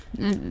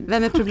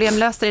Vem är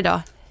problemlösare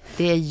idag?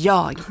 Det är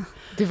jag.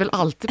 Det är väl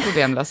alltid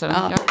problemlösaren.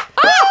 Ja.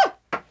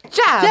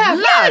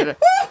 Jävlar!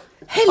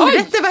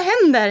 Helvete, vad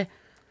händer?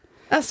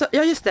 Alltså,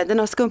 ja just det, den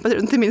har skumpat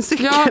runt i min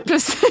cykel. Ja,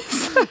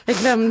 precis. Jag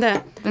glömde.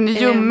 Den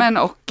är ljummen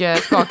och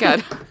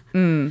skakar.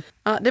 Mm.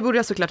 Ja, det borde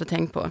jag såklart ha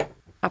tänkt på.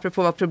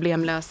 Apropå vara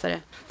problemlösare.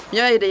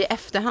 Jag är det i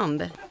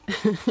efterhand.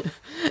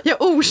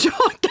 Jag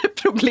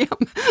orsakar problem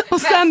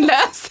och sen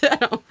löser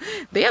jag dem.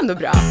 Det är ändå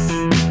bra.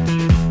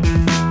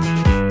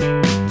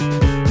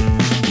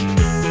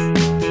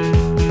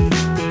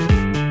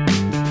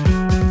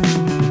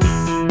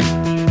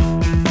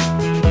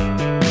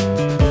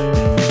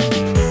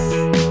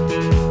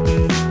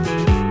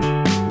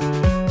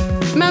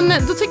 Men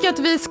då tycker jag att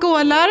vi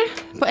skålar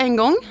på en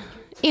gång.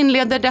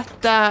 Inleder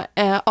detta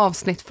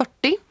avsnitt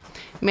 40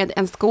 med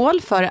en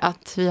skål för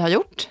att vi har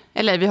gjort,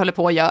 eller vi håller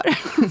på att göra.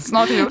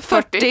 Snart har vi gjort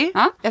 40.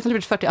 Ja? Jag har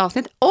gjort 40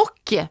 avsnitt. Och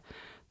det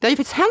har ju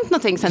faktiskt hänt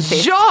någonting sen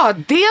sist. Ja,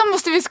 det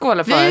måste vi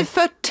skåla för. Vi har ju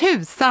för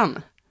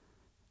tusan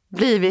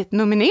blivit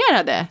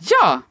nominerade.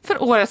 Ja,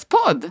 för årets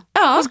podd.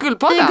 Ja, på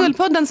Guldpodden. I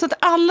Guldpodden. Så att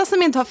alla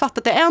som inte har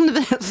fattat det än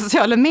via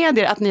sociala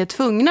medier att ni är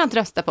tvungna att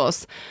rösta på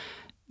oss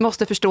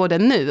måste förstå det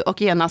nu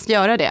och genast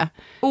göra det.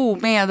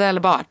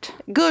 Omedelbart.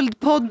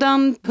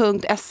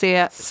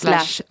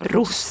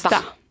 Guldpodden.se/rosta.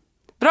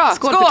 Bra,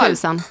 Skål skål! för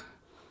tusan.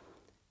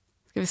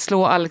 Ska vi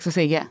slå Alex och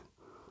Sigge?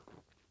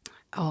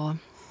 Ja.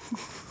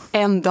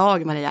 En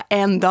dag, Maria.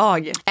 En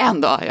dag.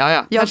 En dag, ja.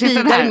 Jag Kanske inte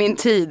den bidar här. min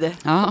tid.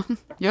 Ja,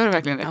 gör du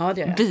verkligen det? Ja,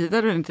 det gör jag.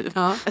 Bidar du din tid?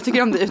 Ja, jag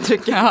tycker om det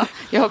uttrycket. Ja,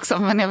 jag också,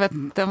 men jag vet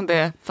inte om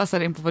det passar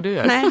in på vad du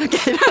gör. Nej,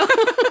 okej då.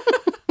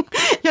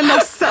 Jag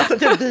låtsas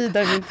att jag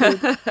bidar min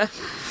tid.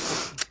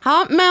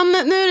 Ja, men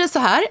nu är det så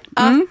här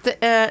att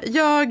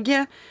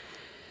jag,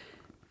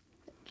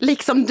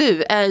 liksom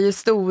du, är ju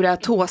stora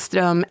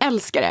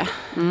Thåström-älskare.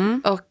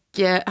 Och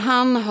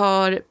han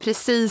har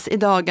precis i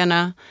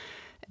dagarna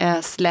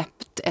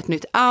släppt ett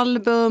nytt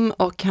album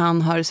och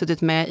han har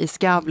suttit med i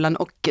Skavlan.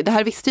 Och det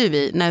här visste ju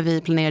vi när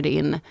vi planerade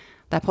in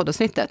det här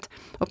poddavsnittet.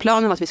 Och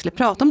planen var att vi skulle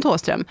prata om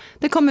Thåström.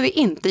 Det kommer vi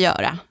inte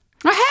göra.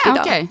 Nähä,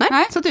 okej.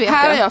 Nej, så att du vet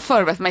här det. har jag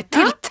förberett mig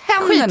till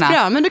tänderna.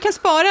 Skitbra, men du kan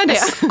spara det.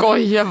 Jag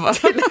skojar bara.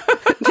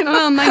 till någon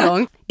annan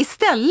gång.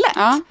 Istället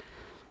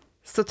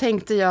så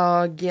tänkte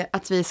jag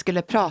att vi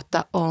skulle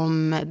prata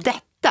om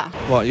detta.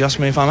 What, you ask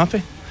me if I'm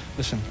happy?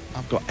 Listen,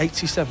 I've got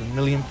 £87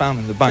 million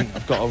in the bank.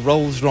 I've got a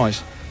Rolls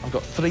Royce. I've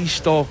got 3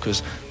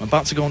 stalkers. I'm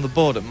about to go on the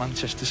board at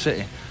Manchester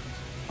City.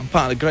 I'm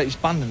part of the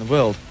greatest band in the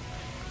world.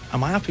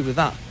 Am I happy with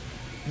that?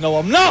 No,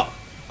 I'm not!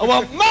 I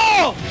want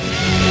more!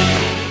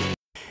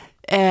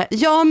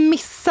 Jag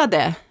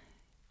missade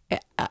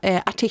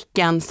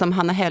artikeln som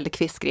Hanna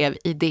Hellquist skrev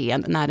i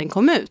DN när den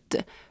kom ut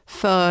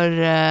för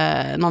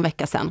någon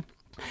vecka sedan.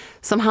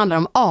 Som handlar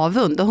om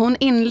avund och hon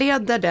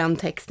inleder den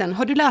texten.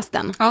 Har du läst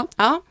den?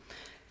 Ja.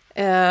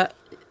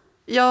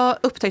 Jag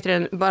upptäckte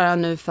den bara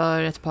nu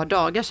för ett par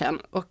dagar sedan.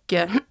 Och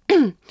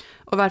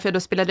varför jag då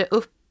spelade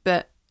upp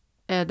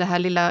det här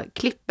lilla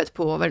klippet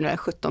på vad det nu är,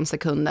 17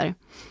 sekunder.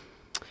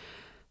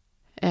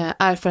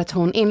 Är för att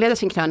hon inleder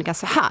sin krönika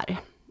så här.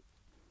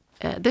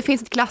 Det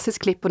finns ett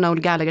klassiskt klipp på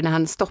Noel Gallagher när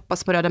han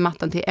stoppas på röda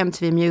mattan till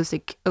MTV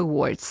Music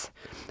Awards.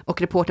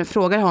 Och reportern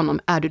frågar honom,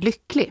 är du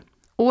lycklig?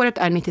 Året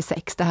är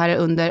 96, det här är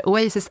under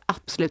Oasis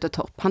absoluta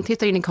topp. Han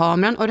tittar in i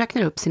kameran och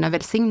räknar upp sina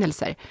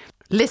välsignelser.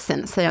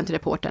 Listen, säger han till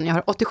reportern, jag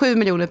har 87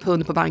 miljoner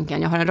pund på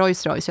banken, jag har en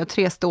Rolls Royce, jag har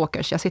 3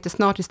 stalkers, jag sitter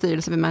snart i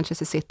styrelsen vid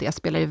Manchester City, jag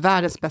spelar i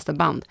världens bästa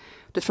band.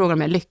 Du frågar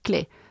om jag är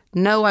lycklig?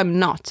 No, I'm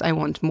not, I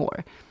want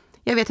more.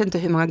 Jag vet inte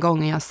hur många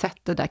gånger jag har sett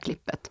det där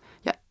klippet.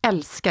 Jag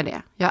älskar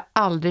det. Jag har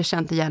aldrig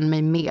känt igen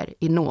mig mer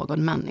i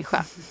någon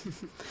människa. Det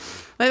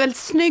var en väldigt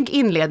snygg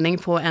inledning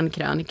på en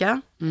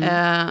krönika.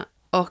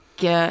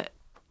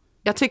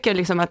 Jag tycker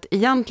liksom att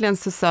egentligen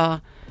så sa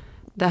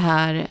det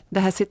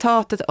här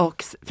citatet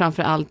och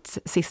framförallt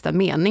sista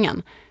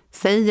meningen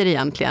säger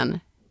egentligen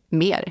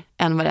mer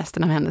än vad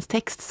resten av hennes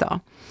text sa.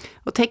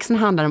 Och texten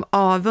handlar om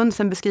avund.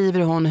 Sen beskriver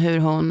hon hur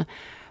hon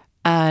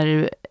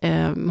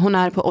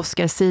är på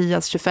Oscar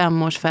Sias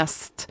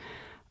 25-årsfest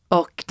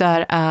och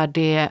där är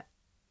det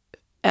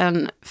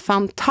en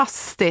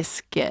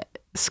fantastisk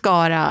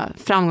skara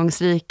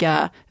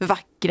framgångsrika,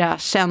 vackra,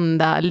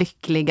 kända,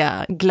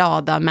 lyckliga,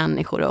 glada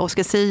människor. Och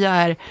Oscar Sia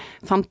är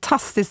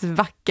fantastiskt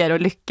vacker och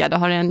lyckad och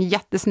har en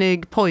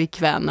jättesnygg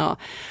pojkvän och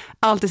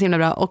allt är så himla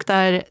bra. Och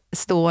där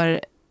står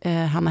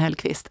Hanna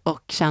Hellquist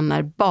och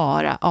känner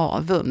bara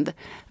avund.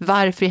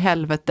 Varför i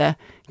helvete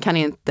kan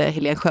inte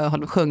Helen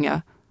Sjöholm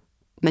sjunga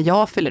när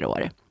jag fyller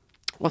år?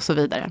 Och så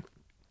vidare.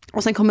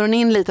 Och sen kommer hon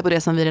in lite på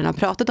det som vi redan har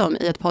pratat om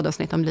i ett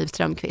poddavsnitt om Liv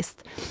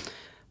Strömquist.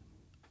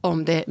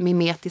 Om det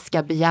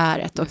mimetiska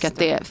begäret och att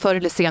det förr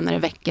eller senare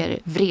väcker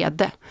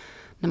vrede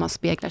när man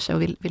speglar sig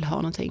och vill ha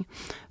någonting.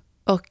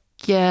 Och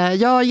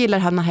jag gillar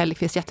Hanna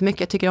Hellquist jättemycket.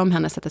 Jag tycker om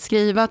hennes sätt att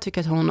skriva. Jag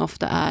tycker att hon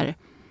ofta är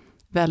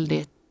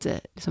väldigt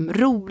liksom,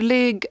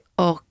 rolig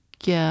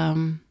och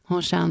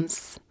hon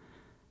känns...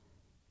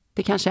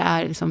 Det kanske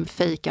är liksom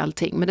fake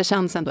allting, men det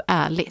känns ändå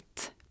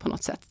ärligt på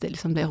något sätt. Det är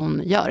liksom det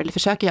hon gör, eller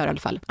försöker göra i alla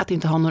fall. Att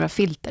inte ha några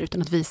filter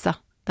utan att visa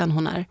den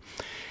hon är.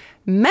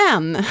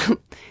 Men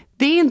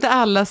det är inte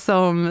alla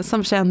som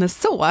känner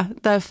så.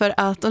 Därför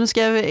att, och nu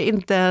ska jag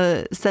inte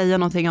säga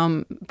någonting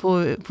om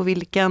på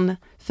vilken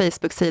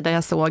Facebook-sida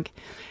jag såg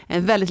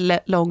en väldigt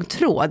lång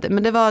tråd.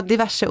 Men det var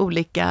diverse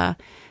olika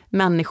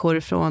människor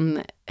från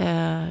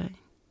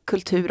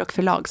kultur- och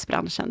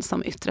förlagsbranschen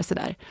som yttrade sig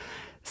där.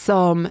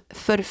 Som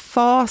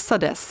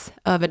förfasades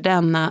över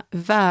denna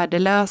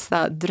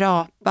värdelösa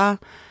drapa.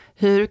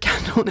 Hur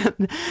kan hon...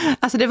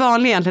 Alltså det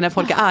vanliga egentligen när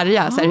folk är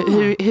arga. Så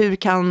här, hur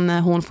kan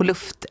hon få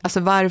luft? Alltså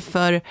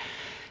varför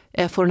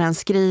får hon ens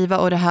skriva?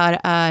 Och det här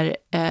är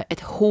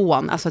ett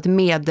hån, alltså ett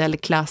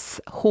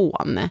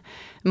medelklasshån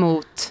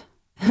mot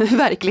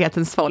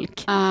verklighetens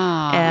folk.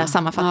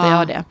 Sammanfattar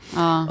jag det.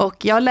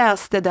 Och jag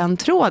läste den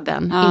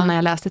tråden innan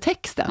jag läste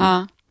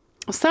texten.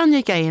 Och sen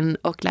gick jag in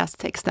och läste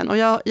texten. Och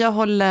jag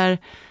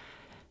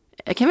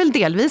kan väl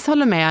delvis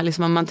hålla med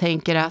liksom, om man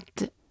tänker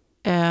att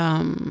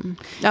hon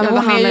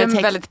är ju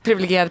en väldigt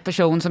privilegierad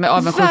person som är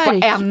avundsjuk på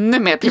ännu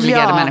mer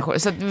privilegierade människor.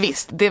 Så att,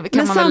 visst, det kan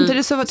men man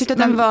samtidigt så tyckte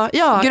jag att den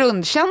var...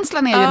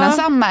 Grundkänslan är ju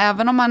densamma,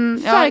 även om man...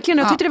 Verkligen,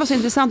 jag tyckte det var så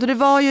intressant. Och det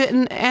var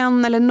ju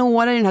en eller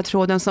några i den här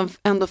tråden som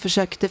ändå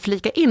försökte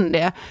flika in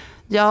det.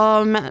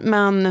 Ja,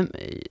 men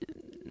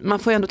man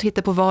får ju ändå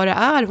titta på vad det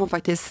är hon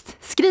faktiskt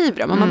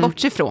skriver om. Om man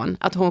bortser ifrån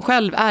att hon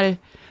själv är...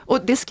 Och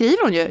det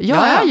skriver hon ju.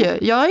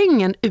 Jag är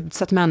ingen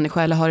utsatt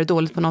människa eller har det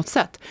dåligt på något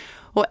sätt.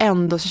 Och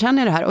ändå så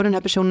känner jag det här. Och den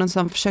här personen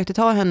som försökte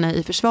ta henne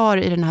i försvar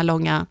i den här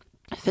långa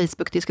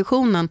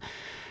Facebook-diskussionen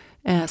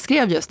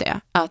skrev just det.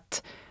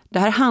 Att det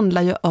här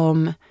handlar ju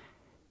om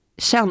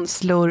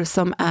känslor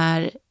som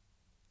är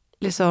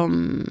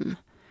liksom...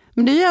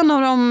 Men det är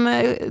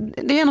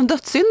ju en av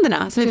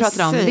dödssynderna som vi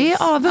pratar om. Det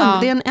är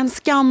avund, det är en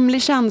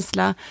skamlig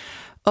känsla.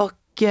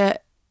 Och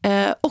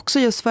också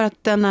just för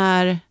att den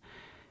är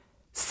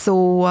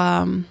så...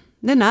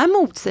 Den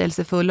är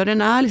motsägelsefull och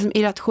den är liksom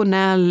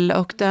irrationell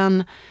och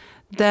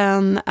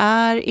den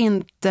är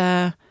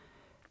inte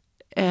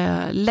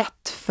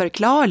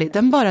lättförklarlig.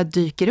 Den bara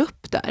dyker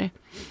upp där.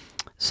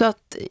 Så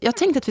att jag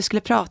tänkte att vi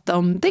skulle prata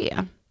om det.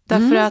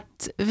 Därför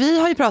att vi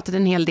har ju pratat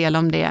en hel del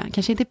om det.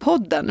 Kanske inte i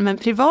podden, men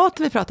privat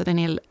har vi pratat en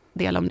hel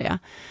del om det.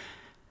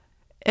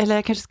 Eller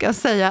jag kanske ska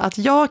säga att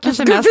jag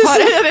kanske mest har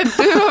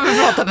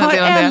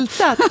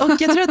ältat. Och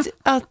jag tror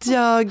att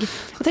jag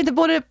tänkte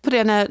både på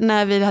det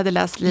när vi hade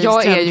läst Liv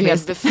Jag Strömquist. är ju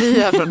helt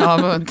befriad från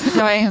avund.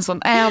 Jag är en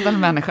sån ädel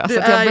människa så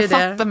att jag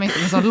befattar mig inte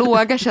med så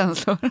låga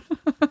känslor.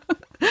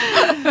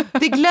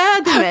 Det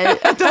gläder mig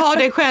att du har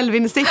den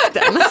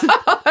självinsikten.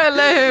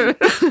 Eller hur?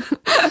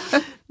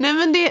 Nej,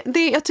 men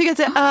jag tycker att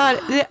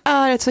det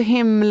är ett så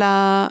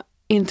himla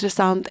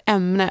intressant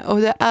ämne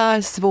och det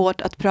är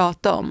svårt att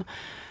prata om.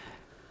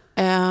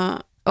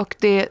 Och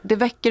det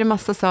väcker en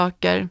massa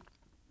saker.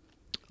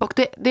 Och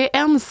det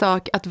är en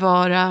sak att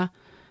vara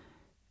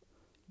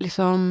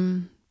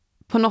liksom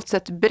på något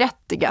sätt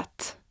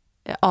berättigat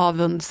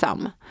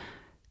avundsam.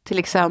 Till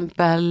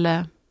exempel,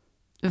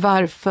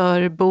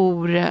 varför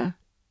bor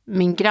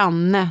min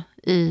granne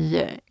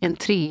i en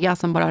 3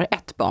 som bara har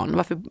 1 barn?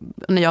 Varför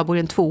när jag bor i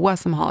en 2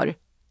 som har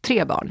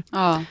 3 barn?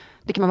 Ja.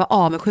 Det kan man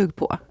vara avundsjuk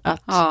på.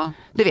 Att,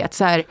 du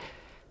vet,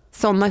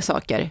 sådana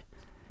saker.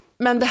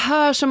 Men det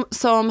här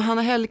som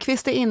Hanna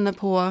Hellquist är inne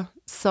på,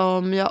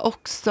 som jag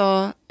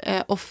också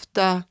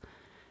ofta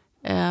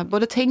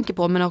både tänker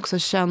på men också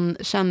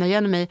känner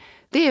igen mig,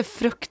 det är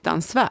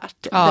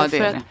fruktansvärt. Ja,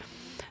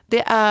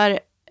 det är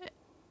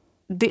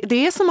det.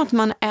 Det är som att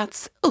man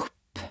äts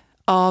upp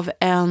av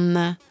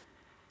en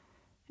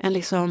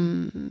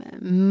liksom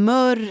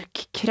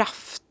mörk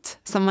kraft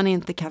som man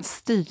inte kan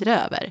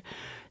styra över.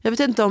 Jag vet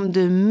inte om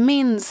du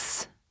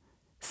minns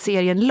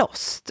serien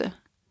Lost.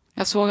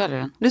 Jag såg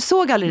aldrig den. Du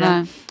såg aldrig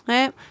den?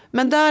 Nej.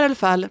 Men där i alla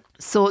fall,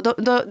 så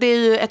det är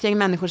ju ett gäng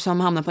människor som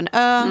hamnar på en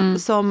ö,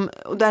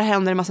 och där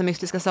händer en massa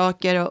mystiska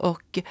saker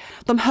och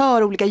de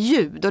hör olika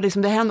ljud och,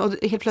 liksom det händer, och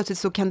helt plötsligt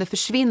så kan det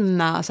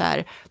försvinna så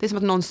här. Det är som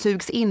att någon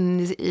sugs in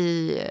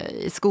i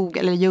skog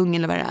eller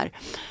djungel eller vad det är.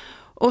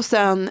 Och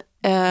sen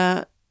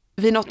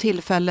vid något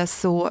tillfälle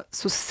så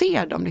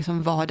ser de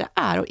liksom vad det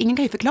är och ingen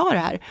kan ju förklara det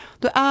här.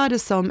 Då är det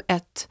som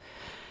ett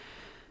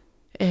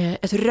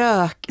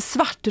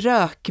svart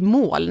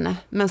rökmoln,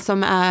 men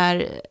som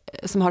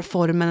har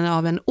formen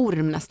av en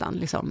orm nästan,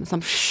 liksom,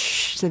 som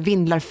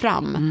vindlar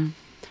fram.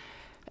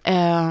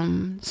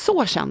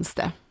 Så känns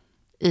det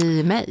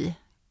i mig.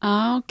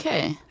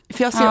 Okej.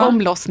 För jag ser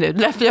om Lost nu,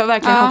 därför jag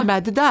verkligen har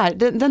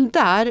den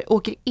där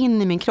åker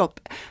in i min kropp.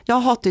 Jag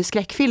hatar ju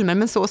skräckfilmer,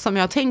 men så som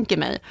jag tänker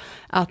mig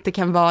att det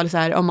kan vara så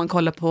här, om man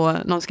kollar på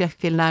någon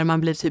skräckfilm när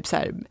man blir typ så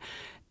här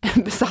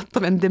besatt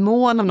av en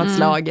demon av något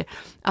slag,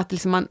 att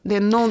liksom det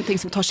är någonting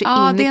som tar sig in i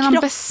kroppen. Ja, det är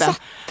någon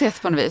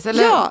besatthet på något vis,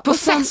 eller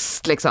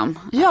possessed liksom.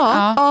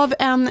 Ja, av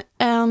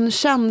en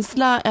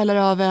känsla eller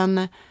av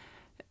eller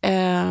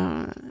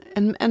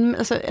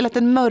att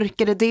den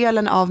mörkare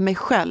delen av mig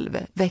själv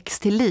väcks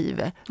till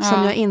liv,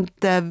 som jag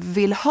inte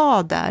vill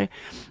ha där,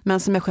 men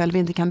som jag själv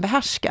inte kan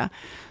behärska.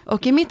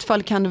 Och i mitt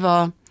fall kan det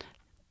vara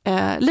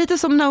lite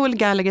som Noel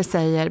Gallagher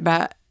säger,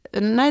 bara,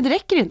 nej det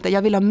räcker inte,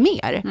 jag vill ha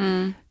mer.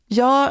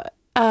 Jag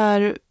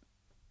är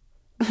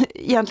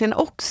egentligen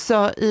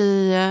också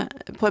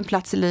på en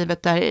plats i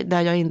livet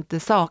där jag inte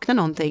saknar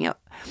någonting.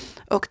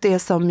 Och det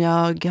som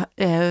jag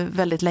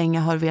väldigt länge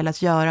har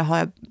velat göra har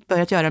jag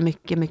börjat göra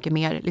mycket, mycket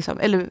mer. Liksom,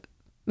 eller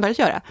börjat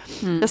göra.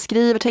 Jag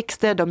skriver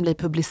texter, de blir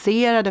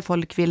publicerade,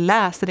 folk vill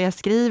läsa det jag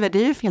skriver. Det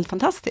är ju helt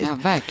fantastiskt. Ja,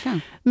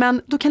 verkligen.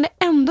 Men då kan det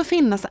ändå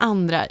finnas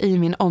andra i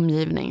min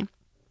omgivning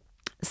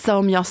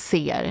som jag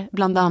ser,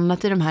 bland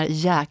annat i de här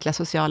jäkla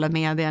sociala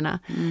medierna,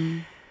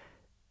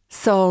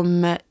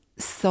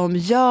 som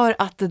gör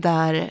att det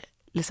där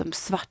liksom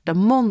svarta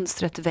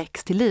monstret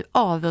väcks till liv,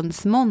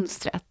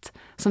 avundsmonstret,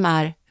 som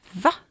är,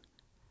 va?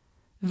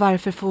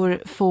 Varför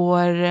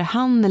får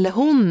han eller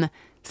hon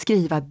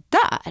skriva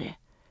där?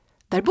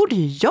 Där borde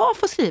ju jag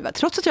få skriva,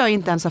 trots att jag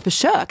inte ens har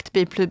försökt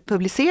bli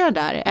publicerad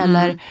där,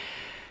 eller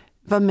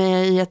vara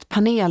med i ett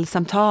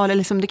panelsamtal, eller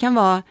liksom, det kan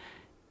vara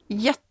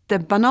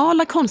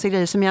jättebanala konstiga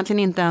grejer som egentligen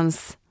inte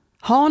ens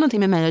har någonting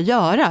med mig att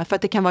göra, för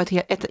att det kan vara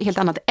ett helt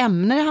annat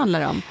ämne det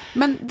handlar om.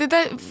 Men det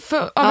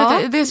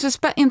där, det är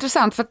så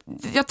intressant, för att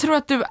jag tror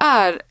att du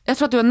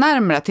är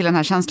närmare till den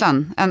här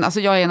känslan. Alltså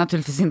jag är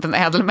naturligtvis inte en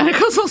ädel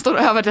människa som står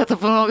över detta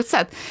på något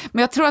sätt,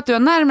 men jag tror att du är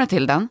närmare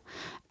till den.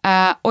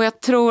 Och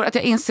jag tror att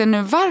jag inser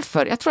nu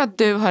varför. Jag tror att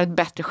du har ett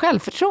bättre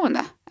självförtroende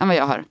än vad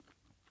jag har.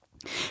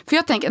 För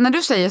jag tänker, när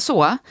du säger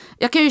så,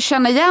 jag kan ju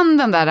känna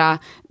igen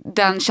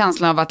den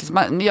känslan av att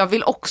liksom, jag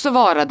vill också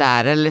vara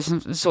där, eller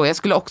liksom, så, jag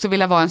skulle också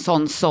vilja vara en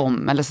sån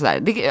som, eller sådär,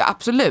 det,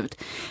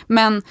 absolut.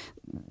 Men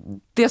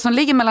det som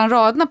ligger mellan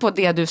raderna på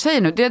det du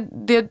säger nu,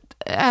 det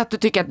är att du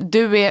tycker att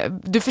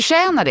du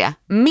förtjänar det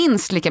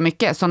minst lika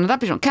mycket som den där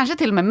personen, kanske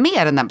till och med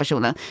mer än den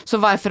personen. Så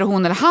varför är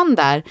hon eller han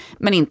där,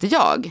 men inte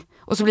jag?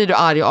 Och så blir du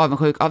arg och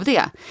avundsjuk av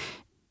det.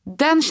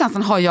 Den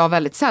känslan har jag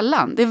väldigt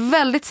sällan. Det är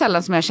väldigt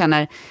sällan som jag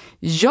känner,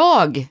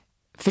 jag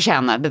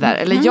förtjänar det där.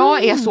 Eller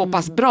jag är så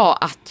pass bra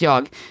att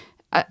jag...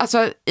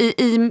 Alltså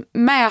i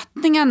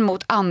mätningen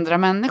mot andra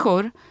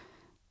människor,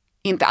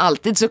 inte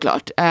alltid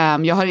såklart.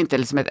 Jag har inte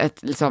liksom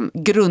ett liksom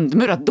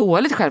grundmurat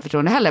dåligt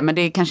självförtroende heller, men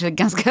det är kanske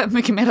ganska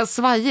mycket mer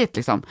svajigt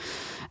liksom.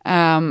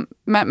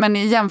 Men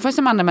i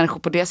jämförelse med andra människor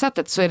på det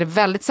sättet så är det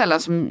väldigt sällan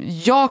som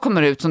jag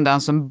kommer ut som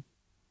den som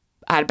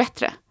är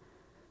bättre.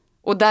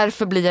 Och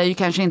därför blir jag ju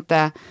kanske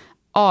inte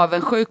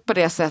avundsjuk på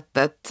det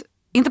sättet.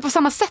 Inte på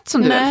samma sätt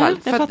som du i alla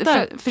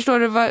fall. Förstår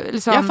du vad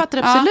liksom... Jag fattar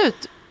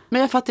absolut.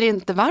 Men jag fattar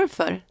inte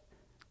varför.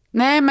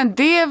 Nej, men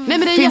det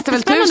finns det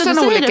väl tusen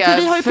olika... Det,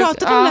 för vi har ju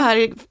pratat om det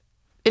här,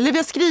 eller vi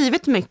har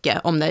skrivit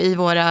mycket om det i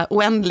våra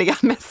oändliga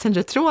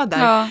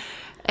messenger-trådar.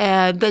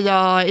 Ja. Där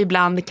jag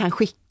ibland kan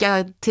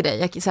skicka till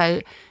dig så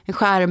här, en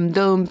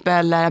skärmdump,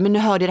 eller men nu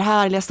hörde jag det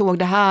här, eller jag såg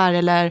det här,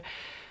 eller...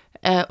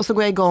 och så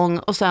går jag igång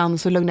och sen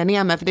så lugnar jag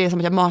ner mig, för det är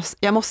som att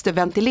jag måste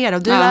ventilera.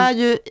 Och du är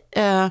ju,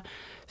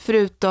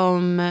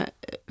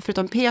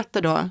 förutom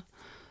Peter då,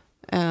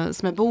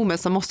 som är bo med,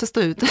 som måste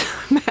stå ut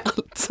med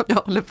allt som jag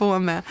håller på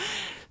med,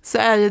 så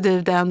är ju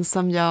du den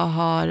som jag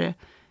har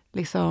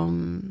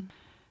liksom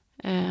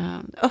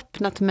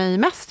öppnat mig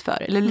mest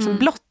för, eller liksom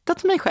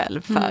blottat mig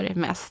själv för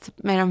mest,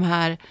 med de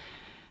här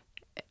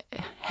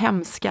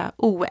hemska,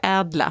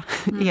 oädla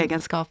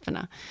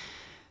egenskaperna.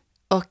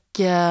 Och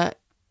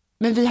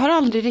men vi har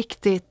aldrig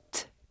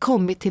riktigt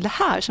kommit till det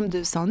här som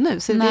du sa nu.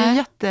 Så det är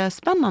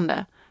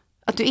jättespännande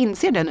att du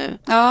inser det nu.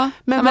 Ja,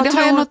 men det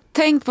har jag nog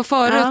tänkt på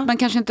förut, men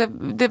kanske inte,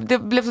 det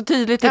blev så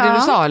tydligt i det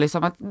du sa,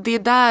 liksom, att det är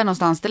där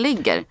någonstans det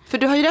ligger. För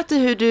du har ju rätt i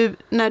hur du,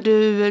 när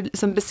du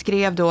liksom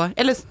beskrev då,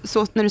 eller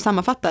så när du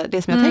sammanfattar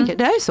det som jag tänker,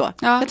 det är ju så.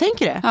 Jag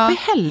tänker det,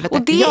 för helvete.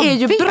 Och det är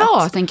ju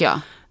bra, tänker jag.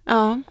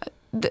 Ja.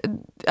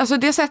 Alltså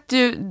det sätter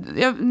ju,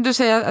 du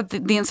säger att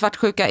din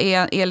svartsjuka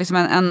är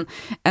liksom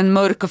en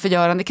mörk och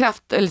förgörande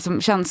kraft,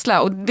 liksom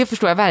känsla, och det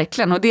förstår jag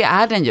verkligen, och det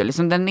är den ju,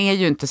 liksom, den är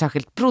ju inte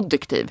särskilt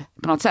produktiv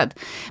på något sätt,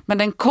 men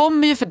den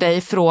kommer ju för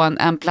dig från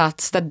en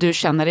plats där du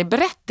känner dig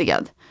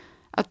berättigad,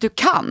 att du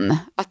kan,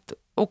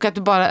 och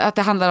att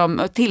det handlar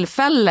om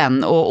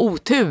tillfällen och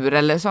otur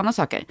eller sådana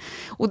saker,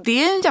 och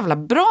det är en jävla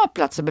bra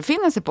plats att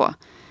befinna sig på,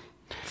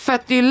 för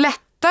att det är ju lätt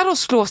att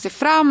slå sig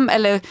fram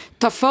eller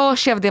ta för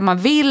sig av det man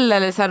vill,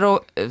 eller så här,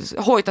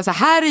 hojta så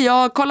här är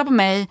jag, kolla på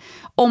mig,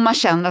 om man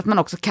känner att man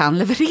också kan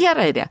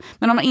leverera i det.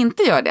 Men om man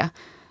inte gör det,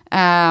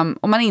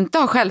 om man inte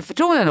har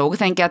självförtroende nog och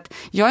tänker att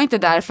jag är inte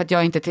där för att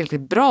jag inte är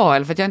tillräckligt bra,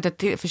 eller för att jag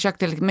inte försökt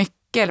tillräckligt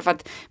mycket, eller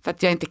för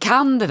att jag inte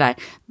kan det där,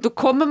 då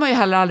kommer man ju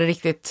heller aldrig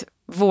riktigt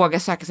våga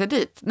söka sig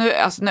dit. Nu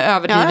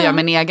överdriver jag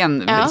min egen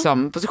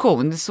liksom,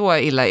 position, så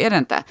illa är det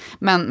inte.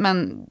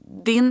 Men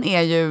din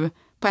är ju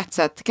på ett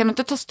sätt, kan du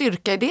inte ta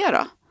styrka i det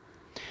då?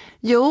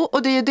 Jo,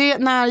 och det är ju det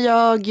när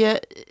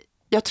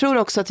jag tror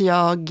också att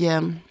jag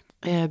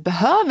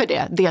behöver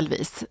det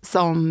delvis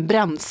som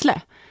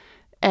bränsle.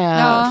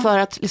 För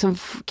att liksom,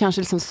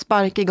 kanske liksom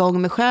sparka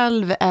igång mig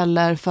själv,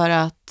 eller för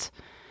att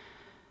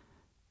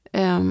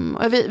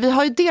vi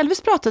har ju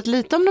delvis pratat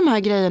lite om de här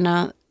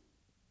grejerna,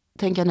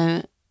 tänker jag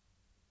nu,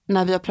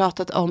 när vi har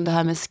pratat om det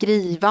här med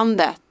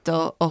skrivandet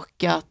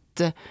och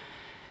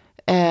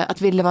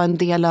att vilja vara en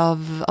del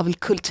av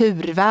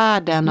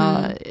kulturvärlden. Och,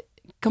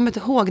 jag kommer inte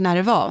ihåg när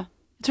det var.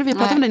 Jag tror vi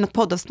pratade om det i något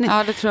poddavsnitt.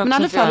 Ja, det tror jag. Men i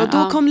alla också fall, och då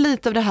ja. kom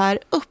lite av det här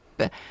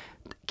upp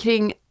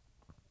kring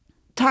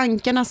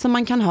tankarna som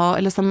man kan ha,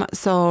 eller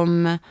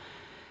som i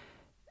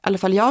alla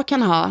fall jag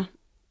kan ha,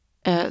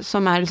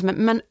 som är liksom,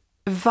 men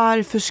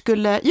varför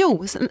skulle,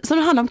 som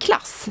det handlar om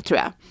klass, tror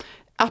jag.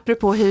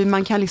 Apropå hur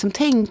man kan liksom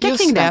tänka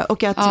Just kring det. det.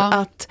 Och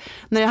att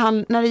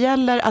när det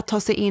gäller att ta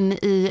sig in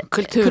i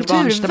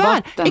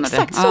kulturvärld,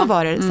 exakt så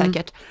var det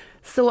säkert.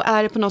 Så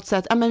är det på något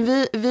sätt,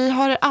 vi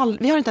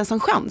har inte ens en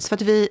chans, för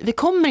att vi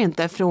kommer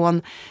inte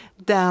från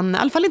den, i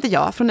alla fall inte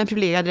jag, från den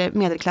privilegierade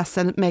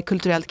medelklassen med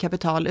kulturellt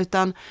kapital,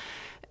 utan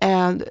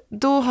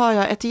då har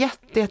jag ett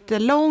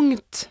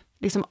jättelångt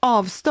liksom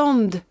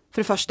avstånd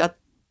för det första,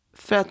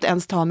 för att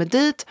ens ta mig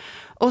dit,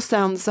 och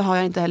sen så har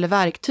jag inte heller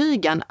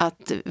verktygen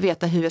att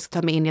veta hur jag ska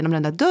ta mig in genom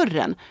den där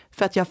dörren,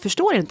 för att jag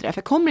förstår inte det, för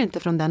jag kommer inte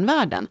från den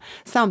världen.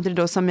 Samtidigt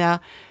då som jag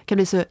kan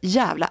bli så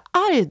jävla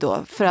arg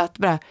då, för att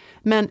bara,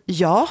 men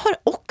jag har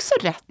också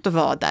rätt att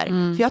vara där,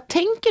 för jag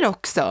tänker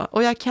också,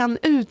 och jag kan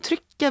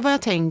uttrycka vad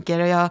jag tänker,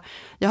 och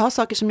jag har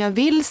saker som jag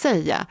vill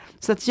säga,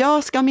 så att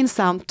jag ska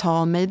minsann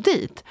ta mig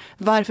dit.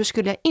 Varför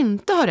skulle jag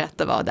inte ha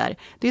rätt att vara där?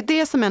 Det är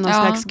det som är någon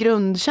slags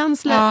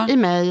grundkänsla i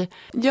mig.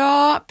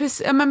 Ja,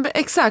 precis, men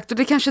exakt, och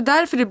det är kanske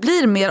därför det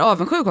blir mer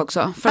avundsjuk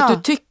också, för att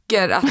du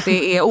tycker att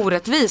det är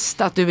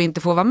orättvist att du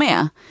inte får vara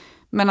med.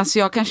 Men alltså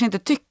jag kanske inte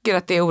tycker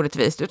att det är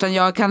orättvist, utan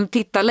jag kan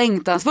titta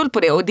längtansfullt på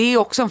det, och det är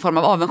också en form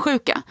av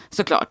avundsjuka,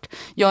 såklart.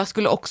 Jag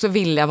skulle också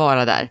vilja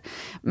vara där,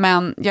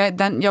 men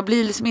jag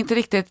blir liksom inte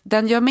riktigt,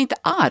 den gör mig inte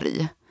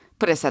arg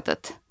på det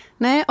sättet.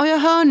 Nej, och jag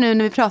hör nu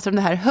när vi pratar om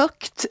det här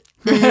högt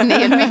i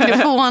en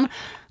mikrofon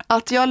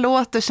att jag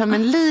låter som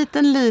en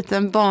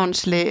liten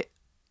barnslig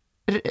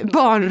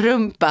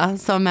barnrumpa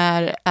som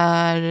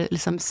är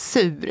liksom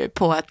sur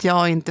på att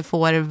jag inte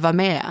får vara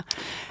med.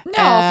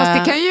 Ja, fast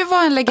det kan ju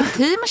vara en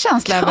legitim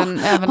känsla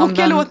även om och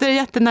jag låter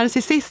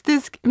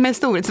jättenarcissistisk med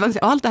storhet, så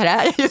allt det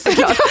här är ju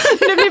såklart.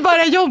 Det blir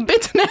bara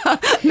jobbigt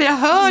när jag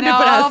hör det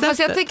på det här sättet. Fast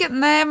jag tänker,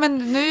 nej,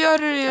 men nu gör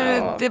du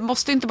ju, det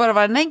måste inte bara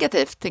vara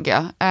negativt, tänker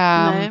jag.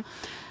 Nej.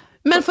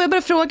 Men får jag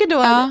bara fråga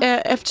då,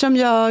 eftersom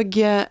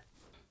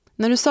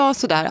när du sa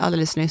sådär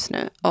alldeles nyss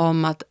nu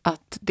om att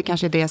det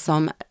kanske är det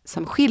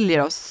som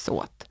skiljer oss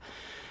åt.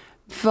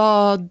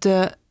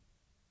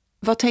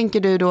 Vad tänker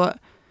du då,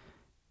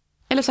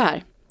 eller så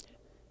här,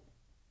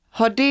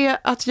 har det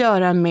att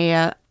göra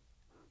med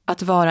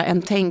att vara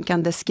en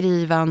tänkande,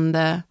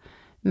 skrivande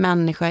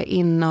människa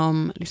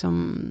inom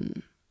liksom,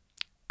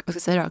 vad ska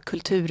jag säga då,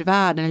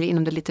 kulturvärlden eller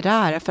inom det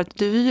litterära? För att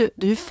du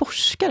är ju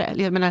forskare.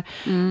 Jag menar,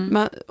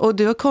 och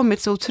du har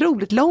kommit så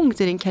otroligt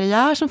långt i din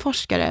karriär som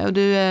forskare, och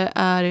du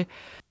är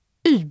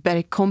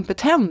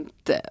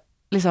überkompetent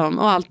liksom,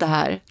 och allt det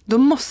här. Då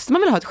måste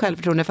man väl ha ett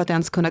självförtroende för att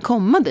ens kunna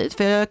komma dit.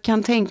 För jag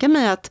kan tänka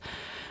mig att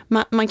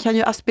man kan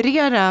ju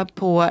aspirera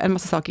på en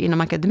massa saker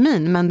inom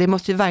akademin, men det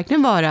måste ju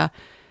verkligen vara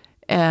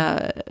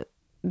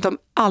de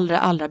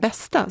allra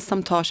bästa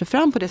som tar sig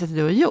fram på det sättet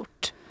du har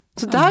gjort.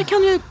 Så där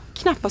kan du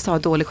knappast ha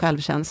dålig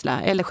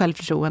självkänsla eller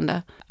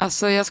självförtroende.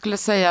 Alltså jag skulle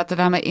säga att det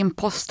där med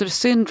imposter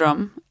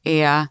syndrome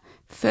är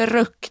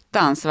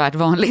fruktansvärt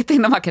vanligt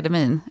inom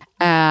akademin.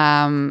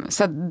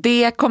 Så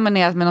det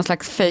kombinerat med någon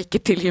slags fake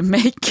it till you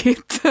make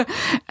it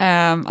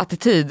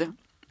attityd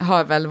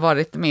har väl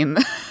varit min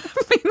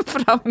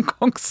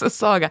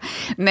framgångssaga.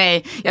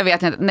 Nej, jag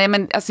vet inte. Nej,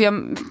 men alltså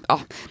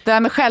det här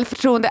med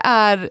självförtroende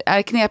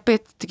är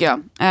knepigt, tycker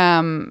jag.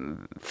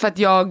 För att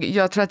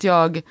jag tror att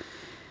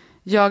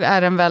jag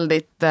är en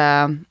väldigt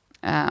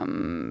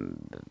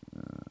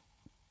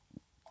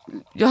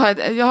jag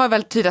har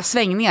väldigt tydliga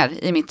svängningar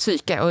i mitt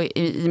psyke och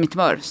i mitt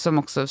humör som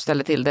också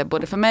ställer till det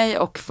både för mig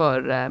och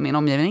för min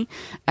omgivning.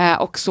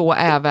 Och så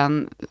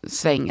även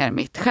svänger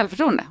mitt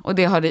självförtroende. Och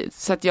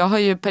så att jag har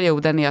ju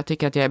perioder när jag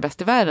tycker att jag är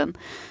bäst i världen.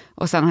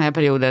 Och sen har jag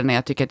perioder när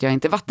jag tycker att jag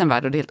inte är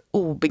vattenvärd. Och det är helt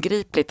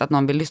obegripligt att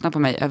någon vill lyssna på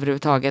mig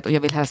överhuvudtaget. Och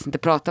jag vill helst inte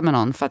prata med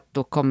någon, för att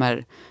då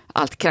kommer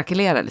allt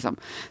krackelera liksom.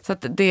 Så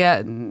att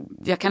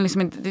jag kan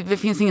liksom inte, det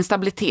finns ingen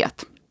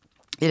stabilitet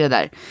i det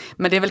där.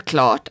 Men det är väl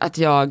klart att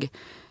jag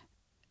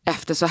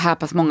efter så här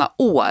pass många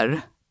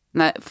år,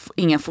 när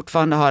ingen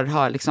fortfarande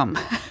har liksom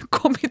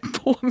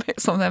kommit på mig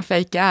som den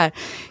fejk är,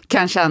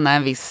 kan känna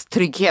en viss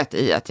trygghet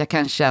i att jag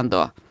kanske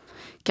ändå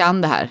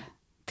kan det här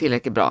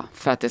tillräckligt bra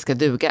för att det ska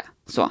duga.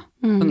 Så,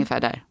 ungefär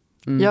där.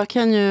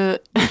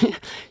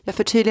 Jag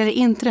förtydligar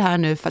inte det här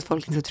nu för att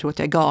folk inte tror att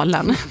jag är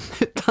galen,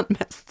 utan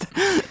mest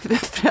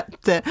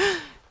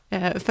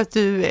för att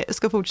du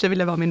ska fortsätta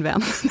vilja vara min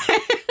vän.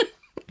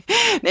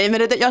 Nej,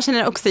 men jag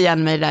känner också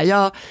igen mig där.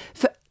 Jag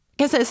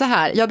kan säga så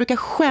här, jag brukar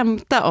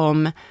skämta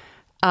om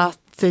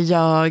att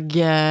jag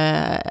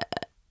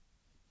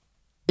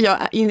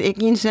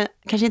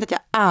kanske inte att jag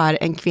är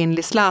en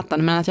kvinnlig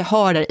Zlatan, men att jag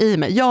har det i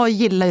mig. Jag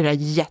gillar ju det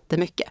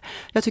jättemycket.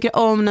 Jag tycker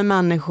om när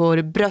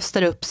människor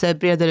bröstar upp sig,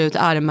 breder ut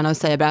armarna och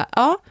säger bara,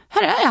 ja,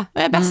 här är jag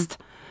är bäst.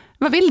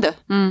 Vad vill du?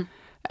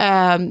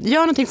 Gör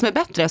någonting som är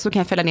bättre så kan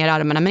jag fälla ner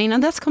armarna, men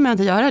innan dess kommer jag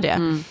inte göra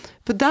det.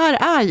 För där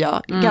är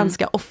jag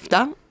ganska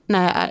ofta,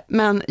 när jag är,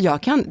 men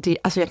jag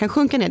kan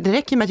sjunka ner. Det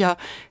räcker med att jag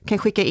kan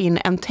skicka in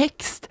en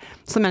text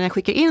som när jag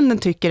skickar in den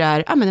tycker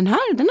är, men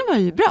den var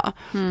ju bra.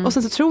 Och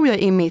sen så tror jag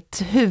i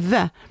mitt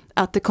huvud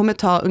att det kommer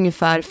ta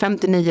ungefär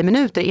 59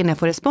 minuter innan jag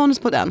får respons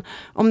på den.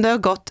 Om det har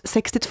gått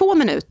 62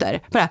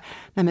 minuter,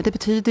 men det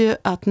betyder ju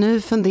att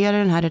nu funderar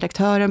den här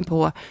redaktören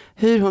på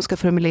hur hon ska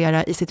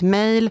formulera i sitt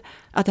mejl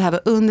att det här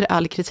var under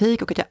all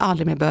kritik och att jag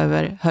aldrig mer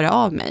behöver höra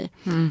av mig.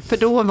 För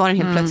då var den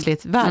helt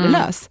plötsligt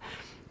värdelös.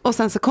 Och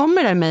sen så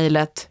kommer det här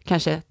mejlet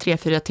kanske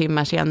 3-4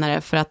 timmar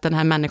senare för att den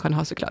här människan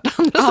har såklart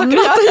andra saker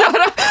att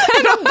göra.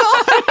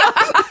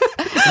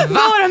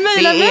 Bara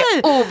mejla mig.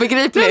 Det är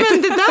obegripligt. Nej,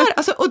 men det där,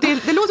 alltså, och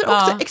det låter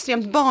också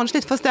extremt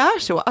barnsligt, fast det är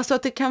så. Alltså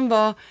att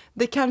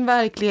det kan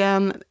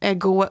verkligen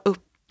gå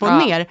upp och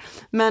ner.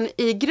 Men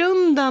i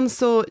grunden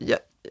så,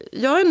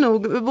 jag är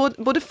nog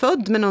både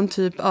född med någon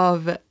typ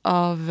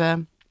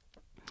av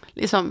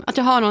liksom, att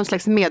jag har någon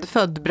slags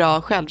medfödd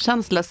bra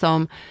självkänsla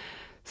som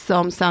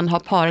sen har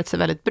parat sig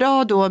väldigt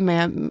bra då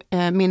med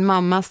min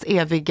mammas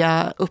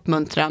eviga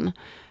uppmuntran.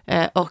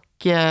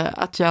 Och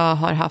att jag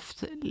har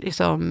haft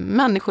liksom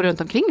människor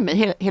runt omkring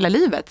mig hela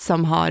livet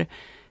som har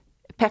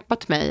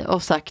peppat mig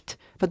och sagt,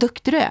 vad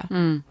duktig du är.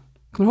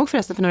 Kommer ihåg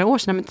förresten för några år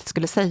sedan när man inte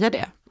skulle säga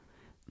det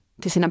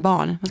till sina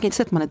barn. Man ska inte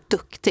säga att man är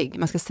duktig,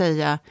 man ska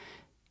säga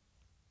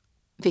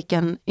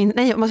man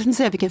ska inte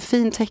säga vilken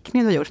fin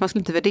teckning du har gjort, man ska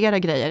inte värdera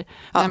grejer.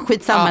 Ja,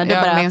 skitsamma, det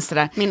är bara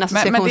min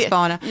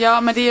associationsbana.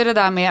 Men det är ju det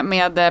där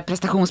med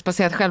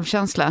prestationsbaserad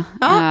självkänsla.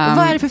 Ja, och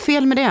vad är det för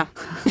fel med det?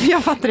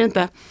 Jag fattar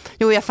inte.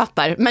 Jo, jag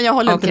fattar, men jag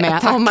håller inte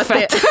med om att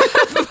det...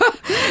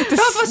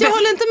 fast jag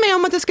håller inte med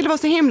om att det skulle vara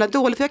så himla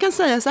dåligt, för jag kan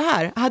säga så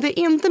här, hade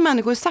inte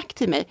människor sagt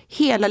till mig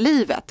hela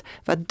livet,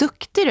 vad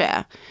duktig du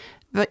är,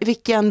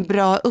 vilken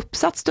bra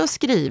uppsats du har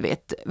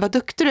skrivit, vad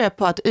duktig du är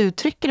på att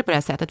uttrycka det på det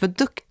här sättet, vad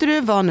duktig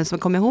du var nu som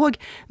kommer ihåg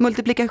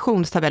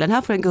multiplikationstabellen,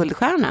 här får en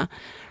guldstjärna.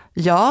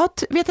 Jag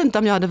vet inte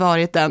om jag hade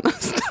varit en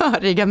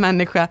störiga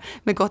människa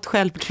med gott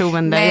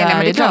självförtroende. Nej, men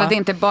det är klart att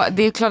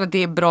det är klart att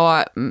det är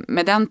bra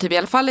med den typ, i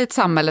alla fall i ett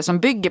samhälle som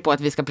bygger på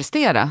att vi ska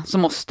prestera, så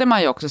måste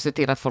man ju också se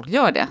till att folk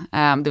gör det.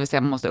 Det vill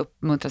säga man måste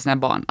uppmuntra sina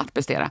barn att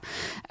prestera.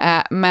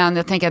 Men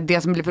jag tänker att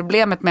det som blir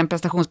problemet med en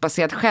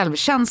prestationsbaserad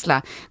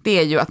självkänsla, det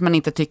är ju att man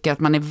inte tycker att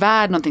man är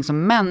värd någonting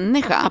som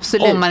människa.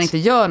 Absolut. Om man inte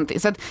gör någonting.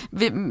 Så att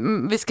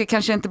vi ska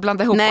kanske inte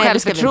blanda ihop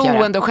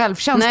självförtroende och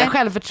självkänsla. Nej.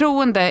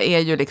 Självförtroende är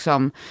ju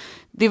liksom...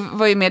 Det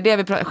var ju med det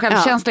vi pratade.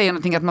 Självkänsla är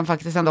någonting att man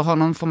faktiskt ändå har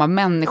någon form av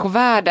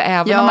människovärde,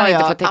 även om man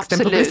inte får texten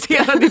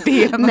publicerad i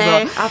DN.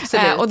 Nej,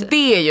 absolut. Och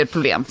det är ju ett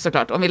problem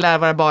såklart, om vi lär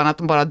våra barn att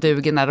de bara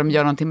duger när de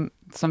gör någonting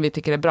som vi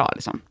tycker är bra.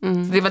 Liksom.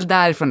 Så det är väl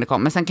därifrån det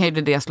kommer. Men sen kan ju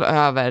det slå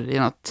över i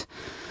något...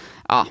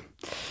 Ja.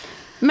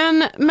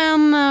 Men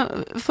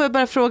får jag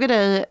bara fråga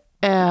dig,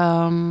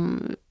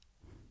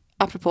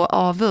 apropå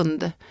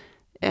avund.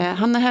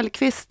 Hanna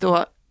Hellquist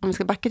då, om vi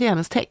ska backa till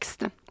hennes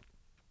text,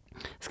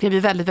 skrev ju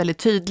väldigt, väldigt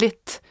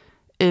tydligt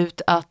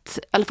ut att,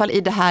 i alla fall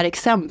i det här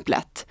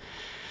exemplet,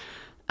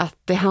 att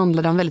det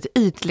handlade om väldigt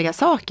ytliga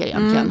saker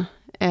egentligen.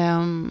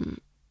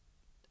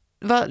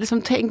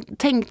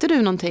 Tänkte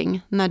du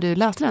någonting när du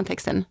läste den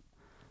texten?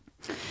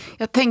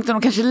 Jag tänkte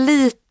nog kanske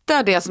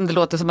lite det som det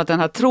låter som att den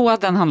här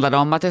tråden handlade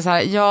om. Att det är så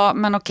här, ja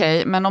men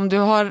okej, men om du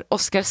har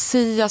Oscar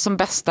Sia som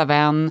bästa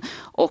vän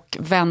och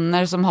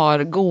vänner som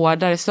har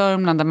gårdar i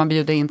Sörmland där man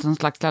bjuder in till någon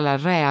slags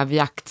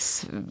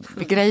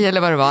rävjaktsgrej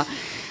eller vad det var.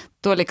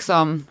 Då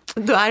liksom...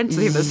 Då är det inte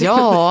så himla synd.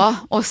 Ja,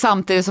 och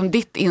samtidigt som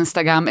ditt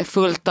Instagram är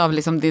fullt av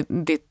liksom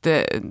ditt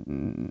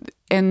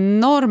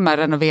enorma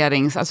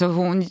renoverings... Alltså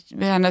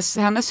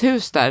hennes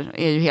hus där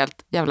är ju helt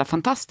jävla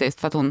fantastiskt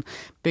för att hon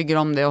bygger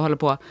om det och håller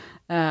på.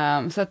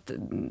 Så att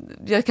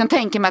jag kan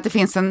tänka mig att det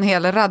finns en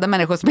hel radda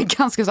människor som är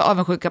ganska så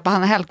avundsjuka på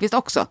Hanna Hellquist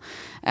också.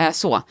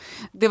 Så att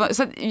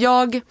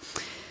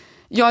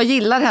jag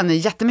gillar henne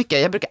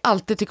jättemycket. Jag brukar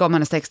alltid tycka om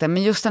hennes texter,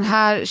 men just den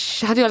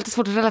här hade jag lite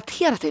svårt att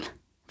relatera till.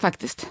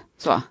 Faktiskt,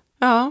 så.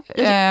 Ja.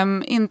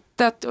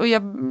 Och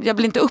jag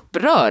blir inte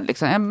upprörd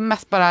liksom. Jag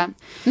mest bara...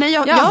 Nej,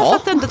 jag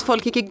fattar inte att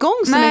folk gick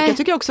igång så mycket. Jag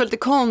tycker också det är lite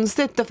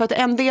konstigt, för att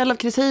en del av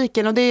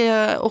kritiken, och det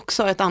är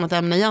också ett annat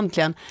ämne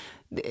egentligen,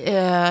 i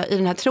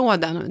den här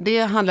tråden, det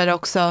handlar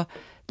också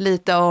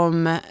lite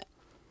om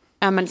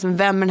liksom,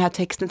 vem den här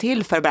texten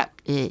till för. Bara,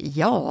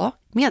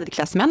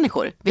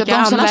 medelklassmänniskor. Vilka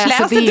de som annars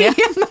läser det?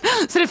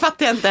 Så det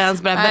fattar jag inte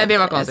ens. Nej, det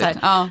var konstigt.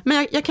 Ja.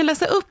 Men jag kan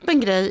läsa upp en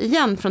grej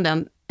igen från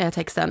den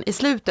texten. I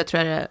slutet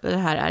tror jag det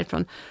här är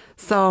ifrån.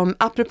 Som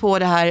apropå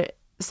det här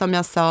som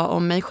jag sa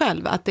om mig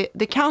själv. Att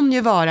det kan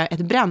ju vara ett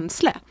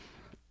bränsle.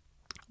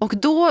 Och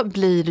då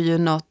blir det ju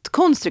något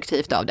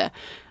konstruktivt av det.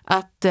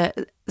 Att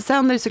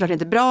sen är det såklart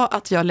inte bra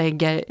att jag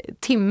lägger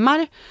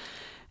timmar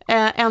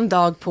en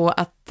dag på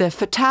att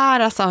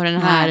förtäras av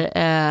den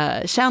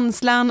här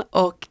känslan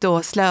och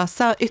då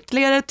slösa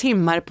ytterligare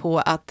timmar på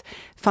att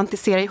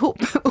fantisera ihop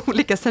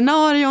olika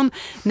scenarion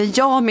när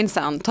jag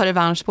minsann tar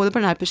revansch både på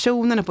den här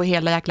personen och på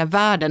hela jäkla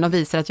världen och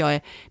visar att jag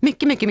är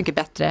mycket, mycket, mycket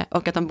bättre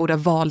och att de borde ha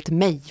valt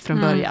mig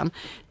från början.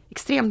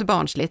 Extremt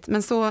barnsligt,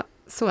 men så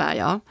är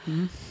jag.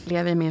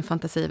 Lever i min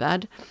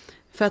fantasivärld.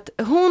 För att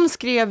hon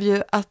skrev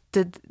ju att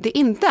det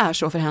inte är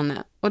så för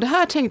henne. Och det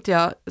här tänkte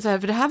jag, så här,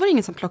 för det här var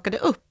ingen som plockade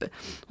upp.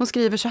 Hon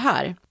skriver så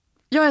här: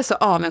 jag är så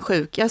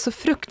avundsjuk, jag är så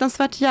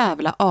fruktansvärt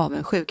jävla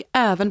avundsjuk,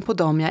 även på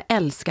dem jag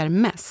älskar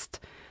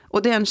mest.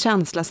 Och det är en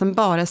känsla som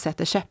bara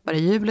sätter käppar i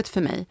hjulet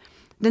för mig.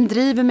 Den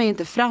driver mig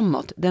inte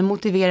framåt, den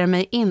motiverar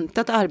mig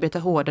inte att arbeta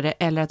hårdare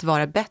eller att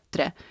vara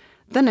bättre.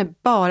 Den är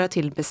bara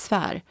till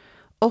besvär.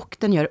 Och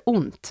den gör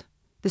ont.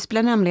 Det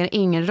spelar nämligen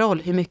ingen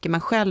roll hur mycket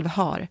man själv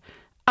har.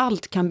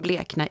 Allt kan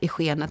blekna i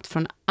skenet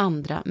från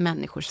andra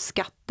människors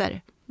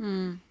skatter.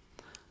 Mm.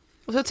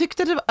 Och så jag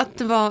tyckte att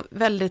det var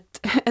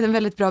en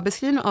väldigt bra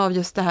beskrivning av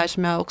just det här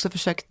som jag också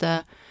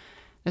försökte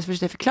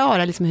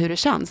förklara liksom hur det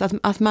känns.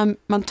 Att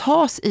man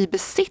tas i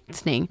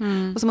besittning.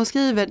 Och som hon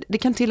skriver, det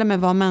kan till och med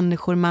vara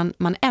människor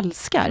man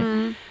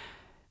älskar.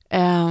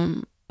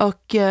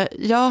 Och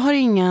jag har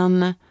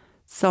ingen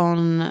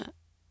sån...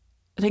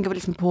 Jag tänker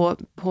liksom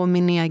på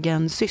min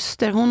egen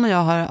syster. Hon och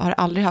jag har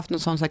aldrig haft någon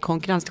sån här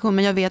konkurrenssituation.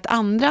 Men jag vet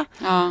andra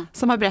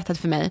som har berättat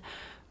för mig.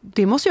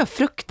 Det måste ju vara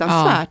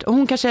fruktansvärt. Och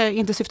hon kanske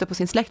inte syftar på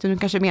sin släkt. Hon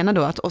kanske menar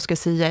då att Oscar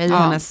Sia är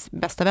hennes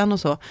bästa vän och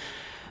så.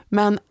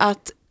 Men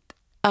att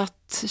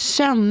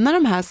känna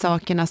de här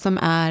sakerna som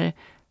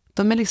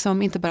de är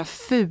liksom inte bara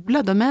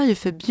fula, de är ju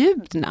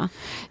förbjudna.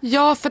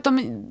 Ja, för att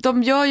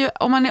de gör ju,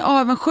 om man är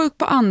avundsjuk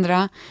på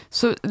andra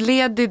så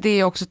leder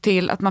det också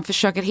till att man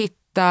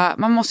försöker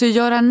man måste ju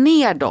göra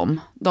ner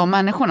de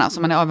människorna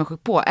som man är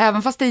avundsjuk på.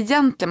 Även fast det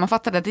egentligen, man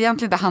fattar att det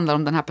egentligen inte handlar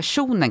om den här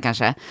personen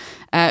kanske.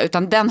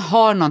 Utan den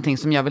har någonting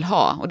som jag vill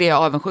ha och det är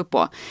jag avundsjuk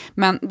på.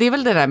 Men det är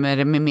väl det där med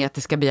det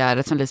mimetiska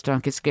begäret som Liz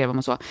Strömquist skrev om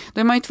och så.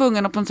 Då är man ju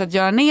tvungen att på något sätt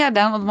göra ner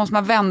den och då måste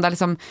man vända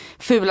liksom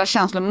fula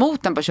känslor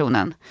mot den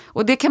personen.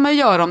 Och det kan man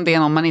göra om det är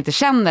någon man inte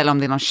känner eller om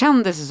det är någon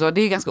kändis och så.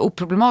 Det är ju ganska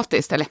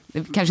oproblematiskt. Eller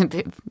det kanske inte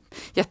är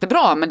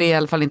jättebra, men det är i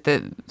alla fall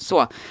inte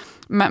så.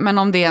 Men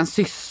om det är en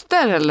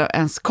syster eller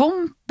ens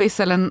kompis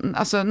eller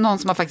alltså någon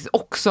som man faktiskt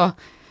också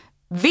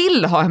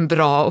vill ha en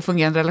bra och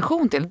fungerande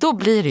relation till, då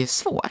blir det ju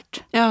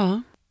svårt.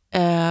 Ja,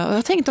 och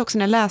jag tänkte också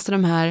när jag läste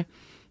de här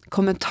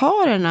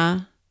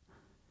kommentarerna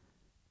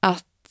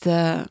att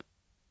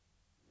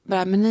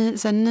men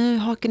nu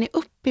hakar ni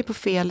upp er på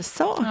fel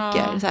saker.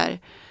 Ja. Så här.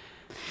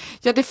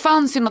 Ja, det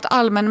fanns ju något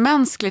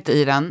allmänmänskligt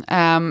i den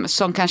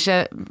som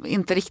kanske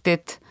inte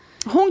riktigt...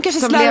 Hon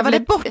kanske slarvade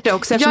bort det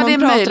också eftersom hon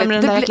pratade om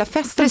den där jäkla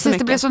festen. Precis,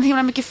 det blev så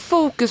himla mycket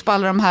fokus på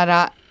alla de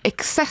här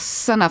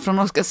excesserna från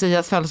Oscar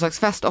Sias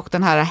födelsedagsfest och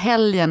den här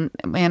helgen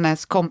med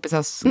hennes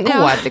kompisars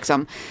gård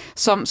liksom,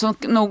 som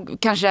nog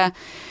kanske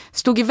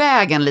stod i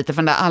vägen lite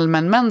för den där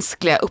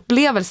allmänmänskliga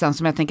upplevelsen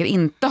som jag tänker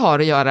inte har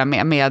att göra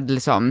med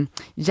liksom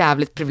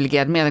jävligt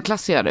privilegierad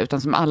medelklass att göra,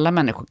 utan som alla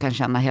människor kan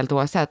känna helt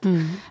oavsett.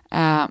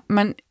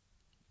 Men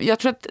jag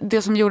tror att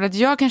det som gjorde att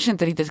jag kanske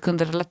inte riktigt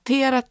kunde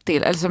relatera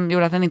till, eller som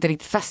gjorde att den inte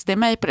riktigt fäste i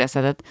mig på det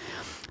sättet,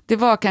 det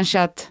var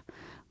kanske att,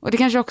 och det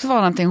kanske också var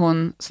någonting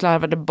hon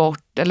slarvade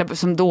bort, eller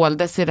som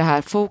doldes i det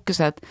här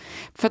fokuset,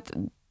 för att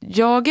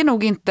jag är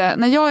nog inte,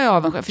 när jag är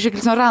avundsjuk, jag försöker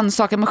liksom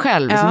rannsaka mig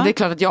själv, liksom. Det är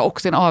klart att jag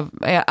också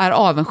är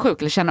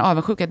avundsjuk, eller känner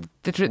avundsjuk,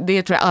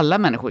 det tror jag alla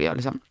människor gör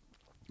liksom.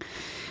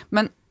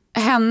 Men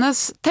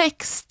hennes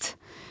text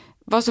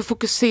var så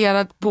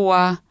fokuserad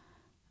på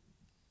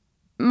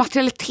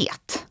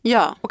materialitet.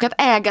 Ja. Och att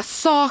äga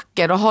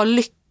saker och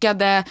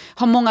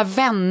ha många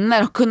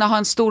vänner och kunna ha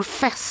en stor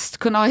fest,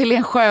 kunna ha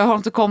Helen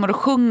Sjöholm som kommer och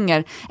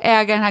sjunger,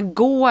 äga den här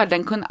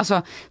gården,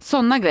 alltså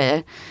sådana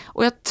grejer.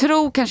 Och jag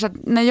tror kanske att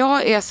när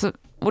jag är så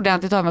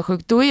ordentligt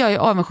avundsjuk, då är jag ju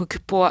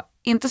avundsjuk på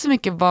inte så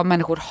mycket vad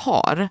människor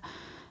har,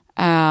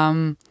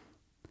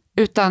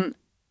 utan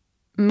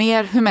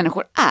mer hur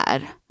människor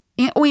är.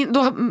 Och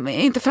då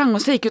inte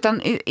framgångsrik,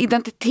 utan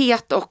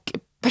identitet och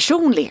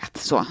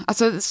personlighet.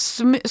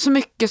 Så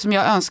mycket som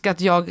jag önskar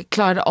att jag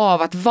klarade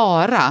av att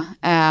vara,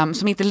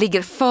 som inte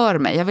ligger för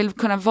mig. Jag vill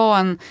kunna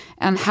vara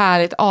en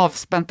härligt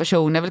avspänd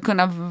person. Jag vill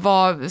kunna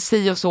vara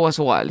si och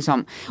så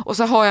liksom. Och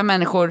så har jag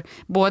människor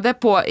både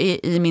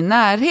i min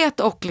närhet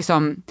och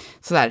liksom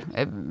sådär,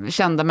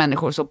 kända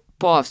människor så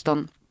på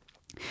avstånd.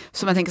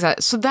 Som jag tänker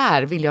så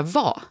där vill jag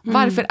vara.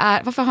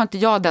 Varför har inte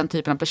jag den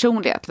typen av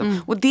personlighet?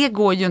 Och det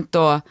går ju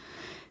inte att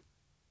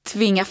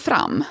tvinga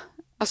fram.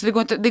 Alltså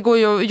det går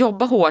ju att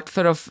jobba hårt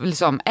för att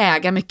liksom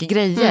äga mycket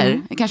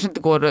grejer. Det kanske inte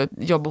går att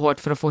jobba hårt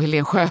för att få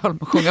Helen Sjöholm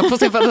att sjunga på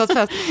sin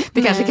födelsedagsfest.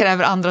 Det kanske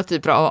kräver andra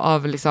typer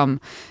av liksom...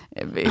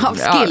 Av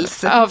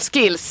skills. Av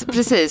skills,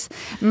 precis.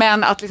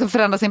 Men att liksom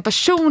förändra sin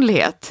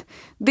personlighet,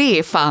 det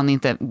är fan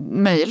inte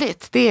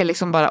möjligt. Det är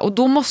liksom bara... Och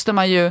då måste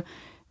man ju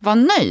vara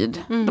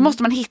nöjd. Då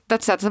måste man hitta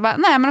ett sätt att bara,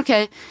 nej men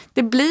okej,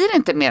 det blir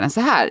inte mer än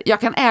så här.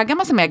 Jag kan äga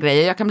massa mer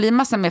grejer, jag kan bli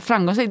massa mer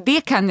framgångsrik.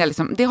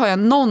 Det har jag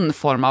någon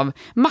form av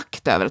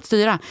makt över att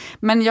styra.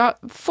 Men jag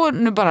får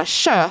nu bara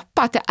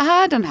köpa att det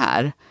är den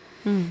här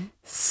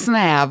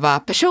snäva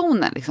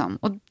personen liksom.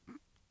 Och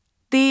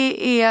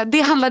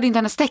det handlade inte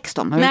hennes text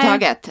om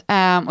överhuvudtaget.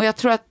 Och jag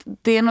tror att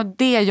det är nog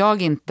det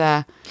jag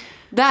inte...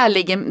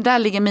 Där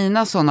ligger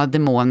mina sådana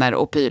demoner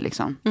och pyr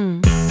liksom.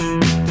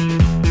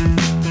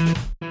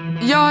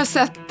 Jag har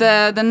sett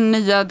den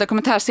nya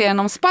dokumentärserien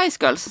om Spice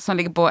Girls som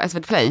ligger på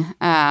SVT Play.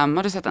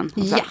 Har du sett den?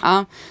 Ja.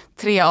 Ja.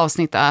 3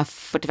 avsnitt,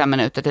 45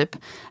 minuter typ.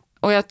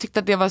 Och jag tyckte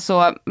att det var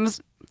så...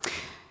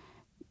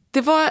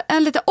 Det var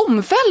en lite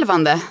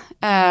omvälvande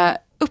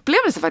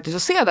upplevelse faktiskt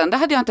att se den. Det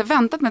hade jag inte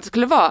väntat mig att det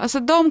skulle vara. Alltså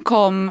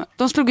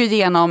de slog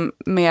igenom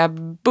med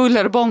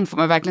buller och bång får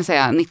man verkligen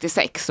säga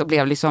 96 och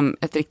blev liksom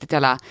ett riktigt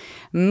jävla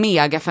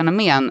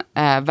megafenomen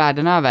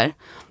världen över.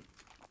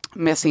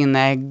 Med sitt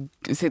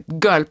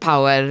girl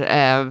power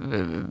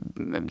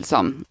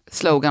liksom,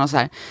 slogan och så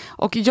här.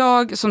 Och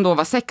jag som då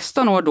var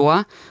 16 år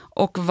då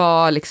och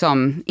var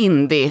liksom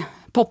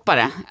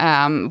indie-poppare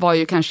var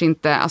ju kanske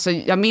inte, alltså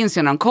jag minns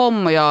ju när de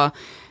kom och jag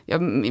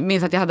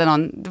minns att jag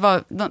hade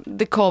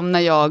det kom när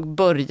jag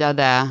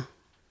började,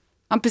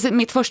 precis,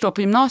 mitt första år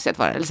på gymnasiet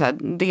var det, eller så här,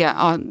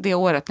 det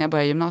året när jag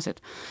började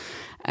gymnasiet.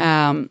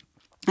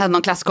 Jag hade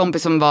någon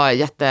klasskompis som var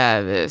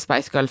jätte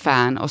Spice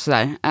Girl-fan och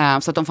sådär.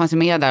 Så att de fanns ju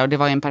med där och det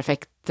var ju en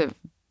perfekt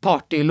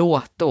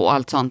partylåt och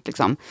allt sånt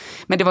liksom.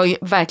 Men det var ju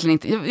verkligen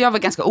inte, jag var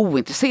ganska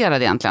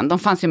ointresserad egentligen. De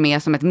fanns ju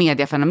med som ett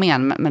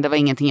mediafenomen men det var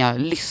ingenting jag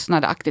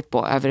lyssnade aktivt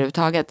på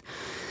överhuvudtaget.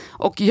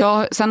 Och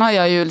sen har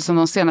jag ju liksom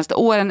de senaste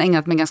åren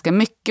ägnat mig ganska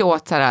mycket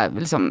åt så här,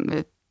 liksom,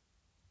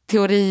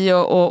 teori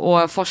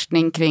och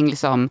forskning kring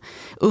liksom,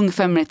 ung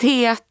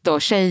feminitet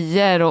och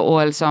tjejer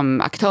och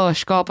liksom,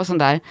 aktörskap och sånt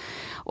där.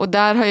 Och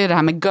där har ju det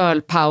här med girl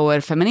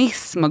power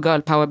feminism och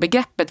girl power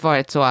begreppet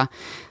varit så,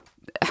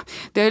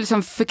 det har ju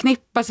liksom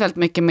förknippats väldigt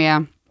mycket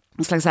med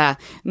en slags så här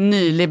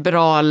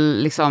nyliberal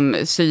liksom,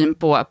 syn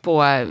på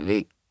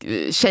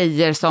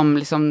tjejer som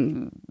liksom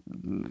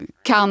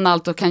kan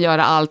allt och kan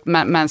göra allt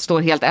men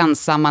står helt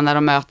ensamma när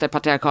de möter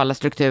patriarkala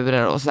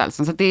strukturer och sådär.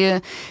 Så det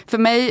är, för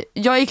mig,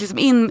 jag gick liksom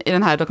in i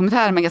den här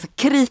dokumentären med en ganska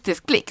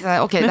kritisk blick.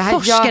 Okay, med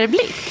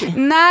forskarblick?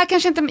 Nej,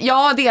 kanske inte.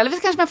 Ja,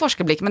 delvis kanske med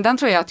forskarblick, men den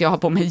tror jag att jag har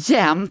på mig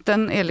jämt.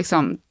 Den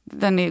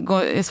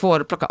är svår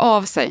att plocka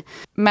av sig.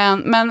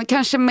 Men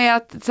kanske med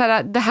att så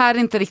här, det här är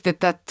inte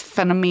riktigt ett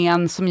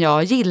fenomen som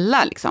jag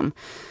gillar liksom.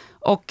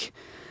 Och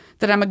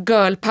det där med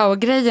girl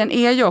power-grejen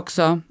är ju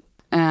också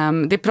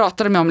det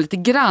pratade de om lite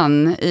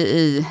grann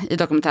i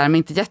dokumentären, men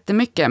inte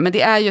jättemycket. Men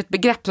det är ju ett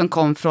begrepp som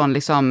kom från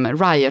liksom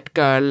Riot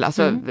Girl,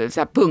 alltså så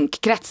här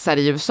punkkretsar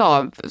i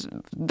USA,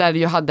 där det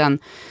ju hade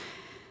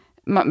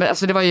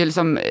alltså det var ju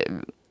liksom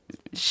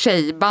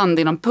tjejband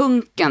inom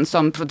punken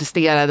som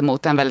protesterade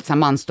mot en väldigt så här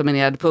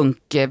mansdominerad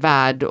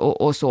punkvärld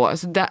och så.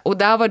 Och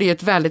där var det ju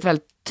ett väldigt,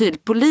 väldigt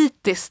tydligt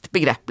politiskt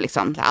begrepp,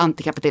 liksom,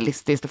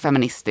 antikapitalistiskt och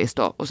feministiskt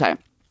och så här.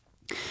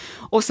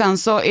 Och sen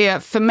så är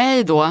för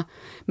mig då,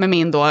 med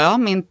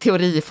min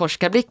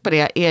teoriforskarblick på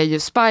det, är ju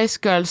Spice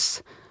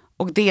Girls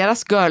och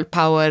deras girl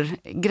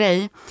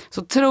power-grej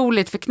så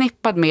otroligt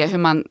förknippad med hur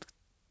man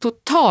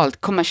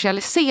totalt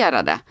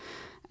kommersialiserade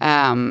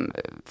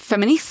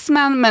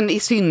feminismen, men i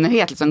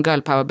synnerhet liksom girl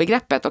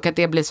power-begreppet, och att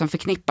det blir som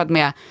förknippad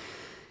med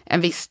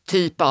en viss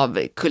typ av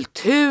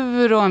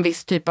kultur och en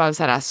viss typ av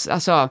så här,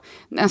 alltså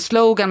en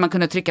slogan man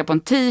kunde trycka på en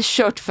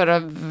t-shirt för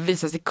att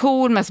visa sig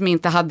cool, men som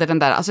inte hade den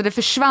där, alltså det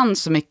försvann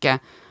så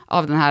mycket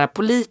av den här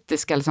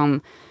politiska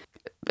liksom,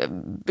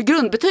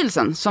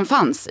 grundbetydelsen som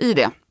fanns i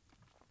det.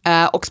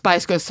 Och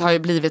Spice Girls har ju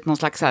blivit någon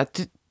slags så här,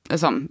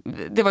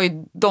 det var ju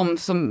de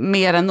som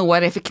mer än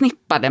några är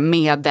förknippade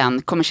med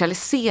den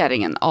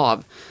kommersialiseringen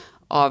av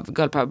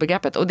girl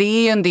power-begreppet. Och det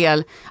är ju en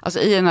del, alltså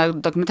i den här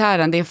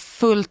dokumentären, det är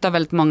fullt av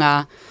väldigt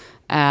många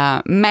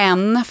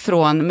män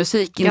från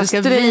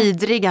musikindustrin. Ganska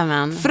vidriga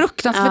män.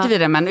 Fruktansvärt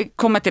vidriga män, vi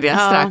kommer till det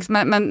strax.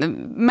 Men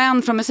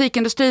män från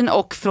musikindustrin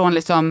och från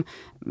liksom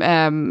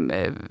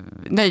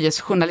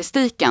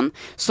nöjesjournalistiken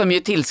som ju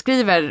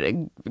tillskriver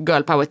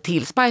girl power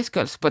till Spice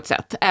Girls på ett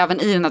sätt. Även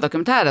i den här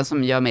dokumentären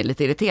som gör mig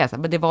lite irriterad.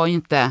 Men det var ju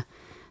inte...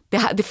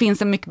 Det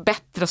finns en mycket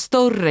bättre och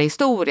större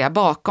historia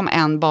bakom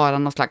än bara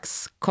någon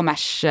slags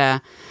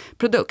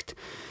kommersprodukt.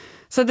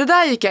 Så det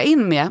där gick jag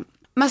in med.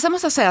 Men sen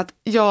måste jag säga att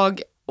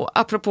jag,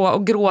 apropå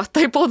att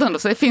gråta i podden,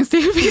 så finns det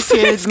ju viss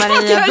risk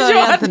att jag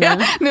gör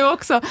det nu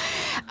också.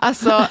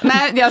 Alltså,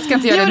 nej, jag ska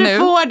inte göra det nu. Du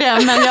får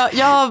det,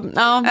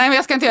 men Nej, men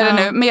jag ska inte göra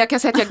det nu. Men jag kan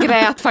säga att jag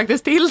grät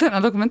faktiskt till den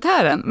här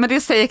dokumentären. Men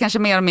det säger kanske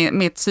mer om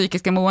mitt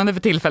psykiska mående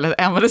för tillfället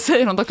än vad det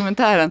säger om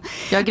dokumentären.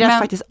 Jag grät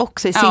faktiskt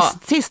också i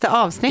sista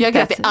avsnittet. Jag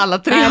grät i alla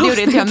 3 avsnitt. avsnitt.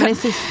 Det gjorde inte, men i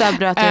sista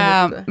bröt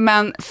jag ihop.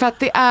 Men för att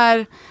det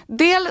är...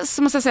 Dels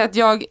måste jag säga att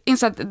jag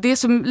inser att det är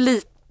som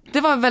lite...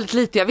 Det var väldigt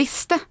lite jag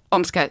visste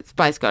om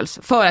Spice Girls,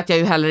 för att jag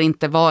ju heller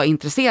inte var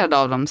intresserad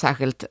av dem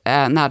särskilt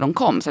när de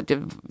kom, så att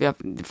jag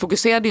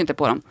fokuserade ju inte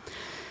på dem.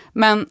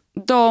 Men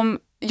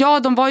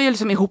de var ju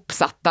liksom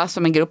ihopsatta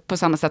som en grupp på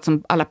samma sätt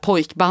som alla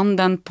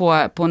pojkbanden på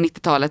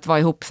 90-talet var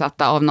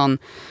ihopsatta av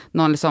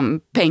någon liksom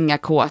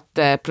pengakåt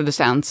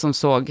producent som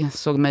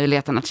såg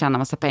möjligheten att tjäna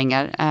massa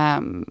pengar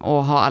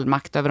och ha all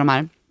makt över de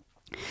här.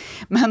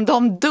 Men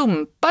de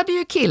dumpade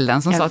ju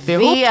killen som satte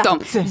ihop dem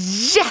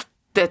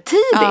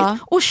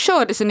jättetidigt och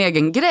körde sin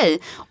egen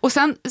grej. Och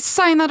sen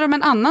signade de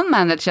en annan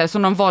manager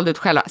som de valde ut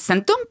själva. Sen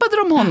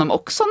dumpade de honom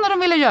också när de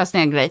ville göra sin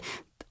egen grej.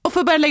 Och för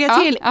att börja lägga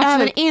till,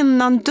 även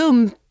innan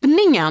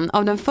dumpningen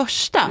av den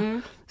första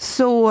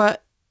så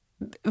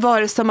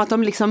var det som att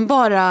de liksom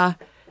bara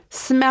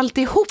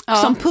smälte ihop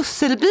som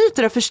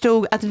pusselbitar och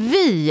förstod att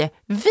vi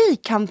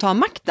kan ta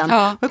makten.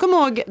 Ja. Jag kommer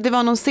ihåg, det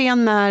var någon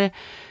scen när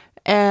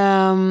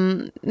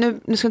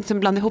nu ska jag inte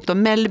blanda ihop då,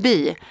 Mel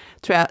B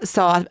tror jag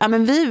sa att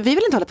men vi vill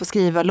inte hålla på att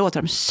skriva låtar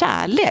om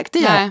kärlek, det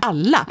gör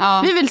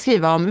alla. Vi vill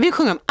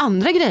sjunga om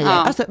andra grejer.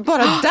 Alltså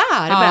bara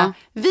där, bara,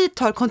 vi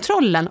tar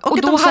kontrollen. Och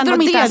att då de hade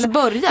de inte ens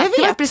börjat.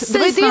 Jag vet, det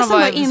var ju det som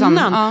var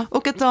innan.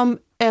 Och att de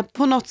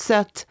på något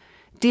sätt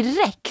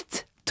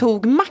direkt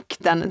tog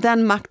makten,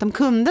 den makt de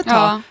kunde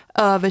ta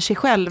över sig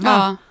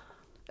själva.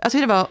 Alltså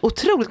det var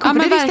otroligt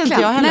coolt, det visste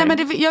inte jag heller. Nej,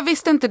 men jag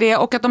visste inte det,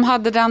 och att de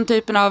hade den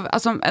typen av,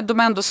 alltså de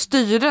ändå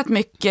styrde rätt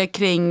mycket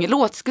kring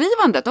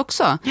låtskrivandet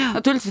också.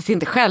 Naturligtvis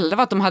inte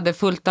själva, att de hade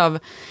fullt av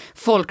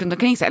folk runt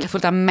omkring sig, eller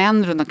fullt av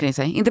män runt omkring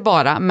sig. Inte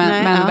bara,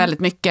 men väldigt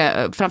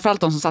mycket,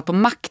 framförallt de som satt på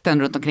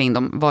makten runt omkring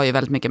dem var ju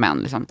väldigt mycket män,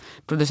 liksom,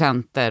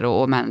 producenter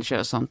och manager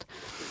och sånt.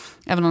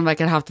 Även om de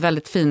verkar ha haft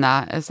väldigt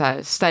fina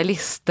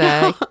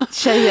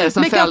stylist-tjejer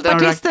som följde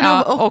dem.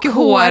 Och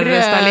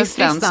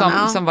hårstylisten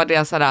som var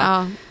deras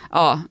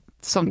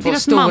som två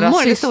stora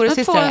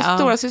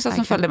systrar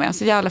som följde med.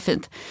 Så jävla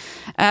fint.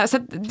 Så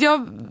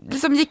jag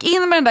liksom gick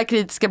in med den där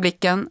kritiska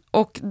blicken,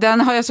 och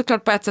den har jag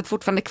såklart på ett sätt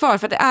fortfarande kvar,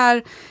 för det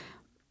är,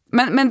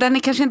 men den är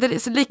kanske inte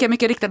lika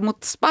mycket riktad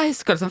mot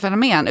Spice Girls som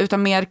fenomen,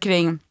 utan mer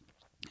kring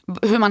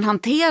hur man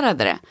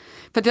hanterade det.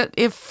 För att jag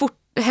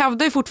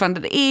hävdar ju fortfarande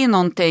att det är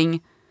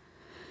någonting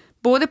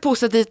både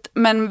positivt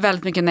men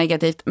väldigt mycket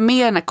negativt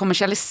med den här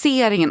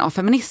kommersialiseringen av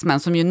feminismen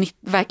som ju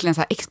verkligen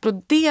så här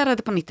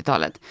exploderade på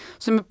 90-talet.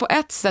 Som på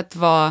ett sätt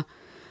var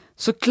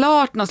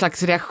såklart någon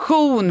slags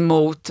reaktion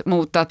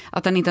mot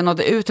att den inte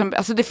nådde ut.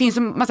 Alltså det finns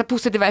en massa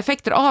positiva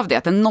effekter av det,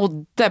 att den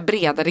nådde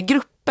bredare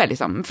grupper.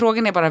 Liksom.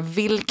 Frågan är bara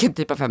vilken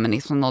typ av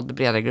feminism som nådde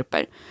bredare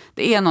grupper.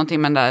 Det är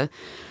någonting med den där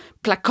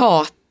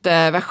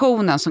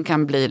plakatversionen som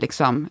kan bli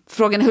liksom,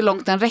 frågan är hur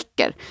långt den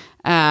räcker.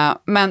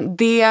 Men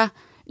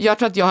jag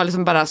tror att jag har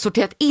liksom bara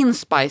sorterat in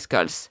Spice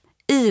Girls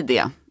i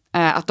det.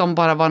 Att de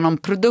bara var någon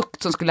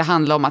produkt som skulle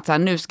handla om att så här,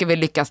 nu ska vi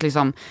lyckas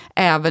liksom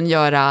även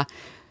göra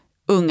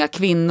unga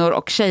kvinnor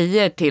och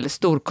tjejer till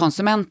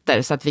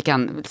storkonsumenter så att vi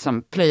kan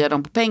liksom plöja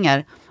dem på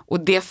pengar. Och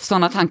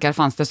sådana tankar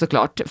fanns det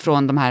såklart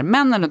från de här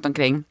männen runt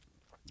omkring.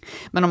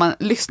 Men om man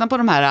lyssnar på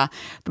de här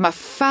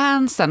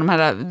fansen,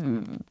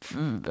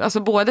 alltså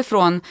både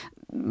från,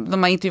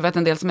 de har intervjuat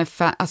en del som är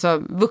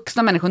alltså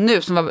vuxna människor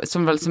nu som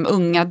var liksom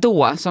unga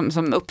då,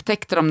 som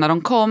upptäckte dem när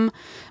de kom,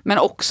 men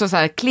också så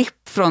här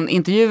klipp från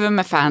intervjuer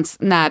med fans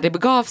när det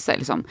begav sig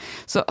liksom.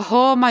 Så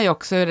hör man ju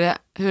också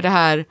hur det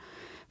här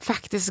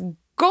faktiskt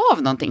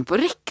gav någonting på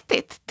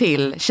riktigt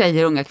till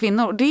tjejer och unga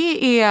kvinnor.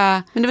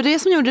 Men det var det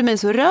som gjorde mig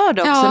så rörd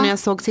också när jag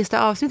såg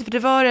sista avsnittet, för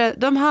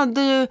de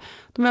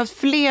har haft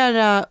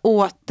flera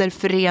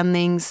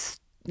återförenings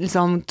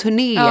liksom,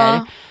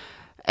 turnéer.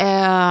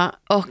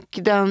 Och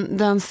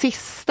den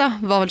sista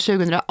var väl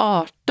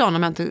 2018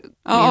 om jag inte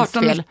minns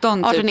fel.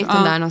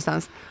 18-19 där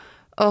någonstans.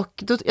 Och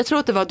då, jag tror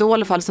att det var då i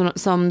alla fall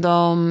som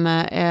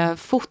de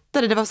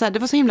fotade. Det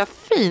var så himla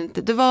fint.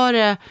 Det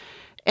var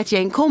ett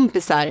gäng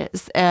kompisar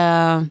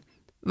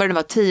vad det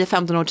var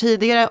 10-15 år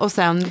tidigare och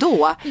sen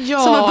då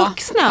som var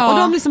vuxna och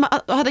de liksom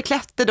hade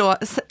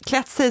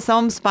klätt sig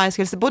som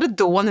Spice Girls både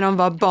då när de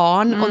var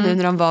barn och nu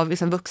när de var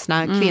liksom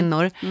vuxna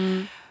kvinnor.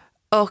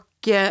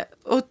 Och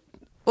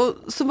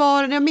så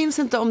var det, jag minns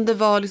inte om det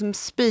var liksom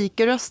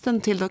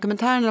speakerrösten till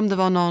dokumentären eller om det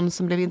var någon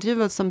som blev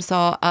intervjuad som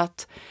sa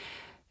att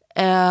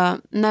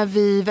när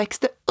vi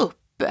växte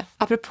upp,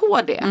 apropå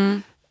det,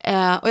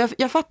 och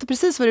jag fattar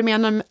precis vad du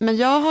menar, men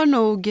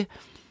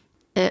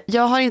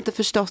jag har inte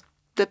förstått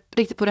det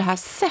riktigt på det här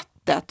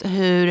sättet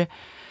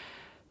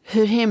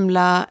hur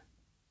himla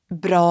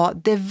bra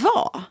det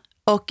var.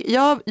 Och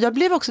jag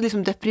blev också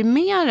liksom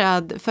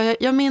deprimerad, för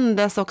jag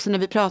minns också när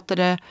vi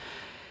pratade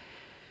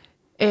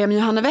med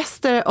Johanna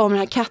Wester om den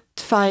här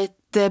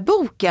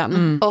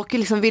Catfight-boken och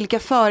liksom vilka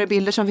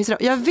förebilder som finns.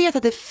 Jag vet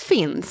att det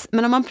finns,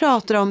 men om man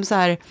pratar om så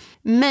här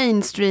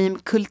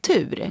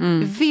mainstream-kultur,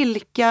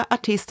 vilka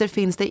artister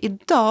finns det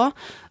idag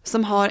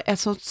som har ett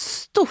så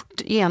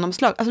stort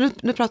genomslag? Alltså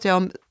nu pratar jag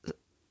om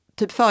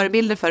typ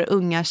förebilder för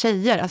unga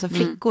tjejer, alltså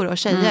flickor och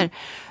tjejer.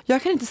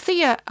 Jag kan inte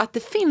se att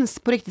det finns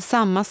på riktigt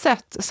samma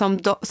sätt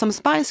som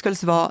Spice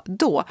Girls var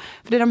då.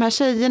 För det de här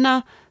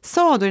tjejerna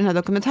sa då i den här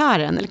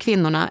dokumentären, eller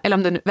kvinnorna,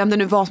 eller vem det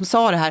nu var som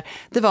sa det här,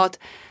 det var att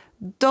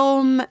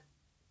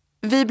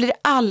vi blir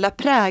alla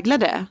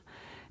präglade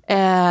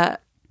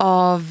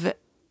av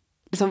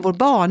liksom vår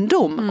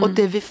barndom och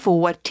det vi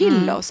får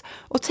till oss.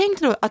 Och tänk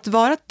då att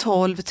vara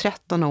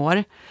 12-13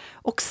 år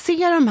och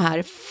se de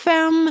här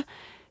 5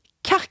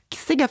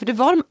 kaxiga, för det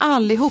var de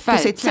allihop på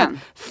sitt sätt.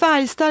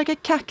 Färgstarka,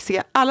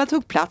 kaxiga, alla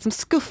tog plats, de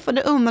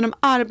skuffade undan, de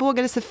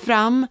arbågade sig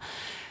fram.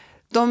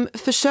 De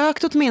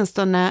försökte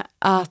åtminstone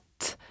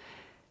att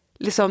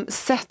liksom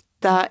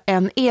sätta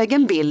en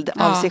egen bild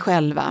av sig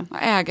själva.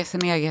 Att äga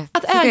sin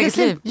eget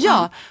liv.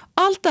 Ja,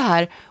 allt det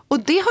här. Och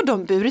det har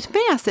de burit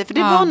med sig, för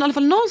det var i alla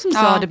fall någon som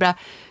sa det bra.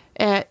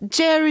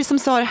 Jerry som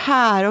sa det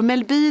här och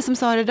Mel B som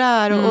sa det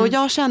där och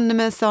jag kände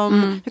mig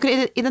som, jag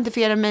kunde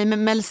identifiera mig med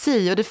Mel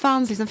C och det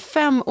fanns liksom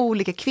 5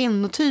 olika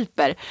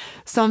kvinnotyper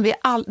som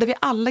där vi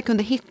alla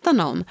kunde hitta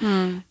någon.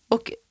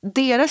 Och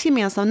deras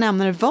gemensamma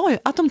nämnare var ju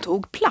att de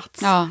tog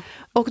plats. Ja.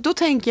 Och då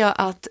tänker jag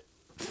att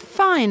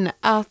fine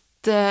att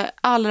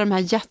alla de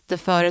här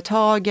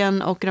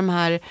jätteföretagen och de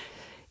här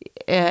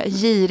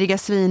giriga,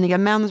 sviniga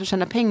män som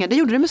tjänar pengar, det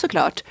gjorde de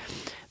såklart.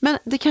 Men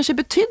det kanske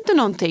betydde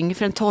någonting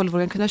för en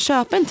 12-åring att kunna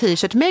köpa en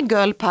t-shirt med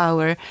girl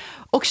power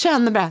och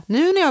känna bara,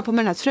 nu när jag är på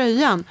med den här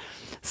tröjan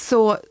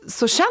så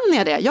känner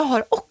jag det. Jag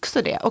har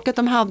också det. Och att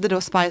de hade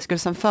då Spice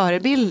Girls som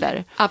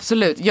förebilder.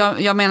 Absolut.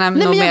 Jag menar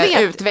nog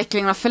mer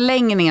utvecklingen och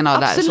förlängningen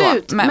av absolut. det.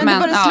 Absolut. Men det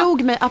bara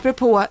slog mig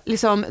apropå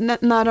liksom,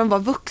 när de var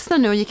vuxna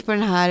nu och gick på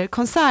den här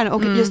konserten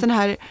och just den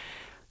här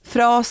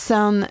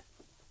frasen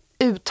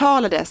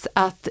uttalades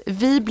att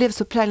vi blev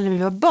så präglade när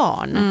vi var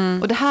barn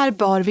och det här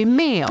bar vi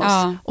med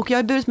oss och jag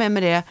har burit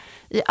med det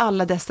i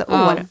alla dessa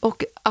år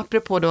och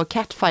apropå då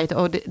Catfight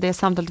och det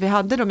samtalet vi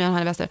hade då med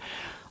Johanna Wester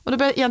och då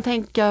började jag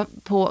tänka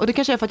på, och det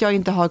kanske är för att jag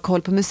inte har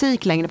koll på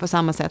musik längre på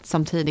samma sätt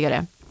som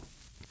tidigare,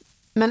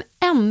 men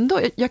ändå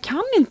jag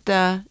kan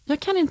inte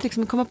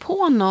liksom komma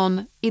på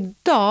någon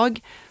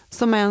idag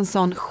som är en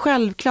sån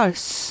självklar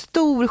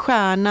stor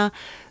stjärna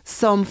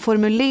som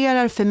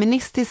formulerar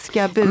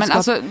feministiska budskap. Men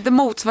alltså,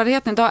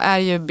 motsvarigheten idag är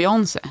ju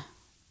Beyoncé.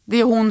 Det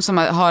är hon som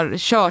har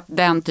kört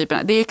den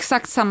typen. Det är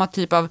exakt samma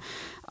typ av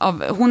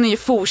hon är ju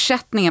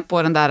fortsättningen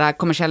på den där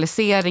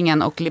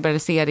kommersialiseringen och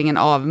liberaliseringen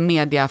av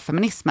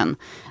mediafeminismen.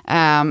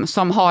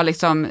 Som har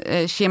liksom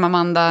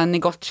Chimamanda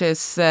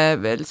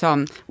Ngozi's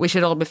liksom, We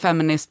should all be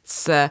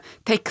feminists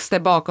texter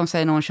bakom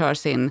sig när hon kör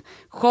sin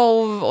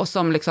show och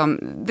som liksom,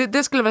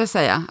 det skulle jag vilja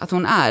säga att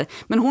hon är.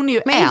 Men hon är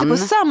ju inte på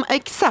samma,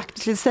 exakt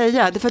skulle jag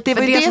säga. För det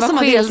var ju det som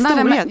var deras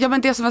storhet. Ja,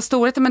 men det som var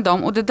storheten med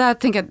dem, och det där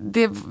tänker jag,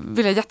 det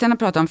vill jag jättegärna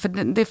prata om, för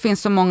det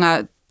finns så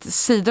många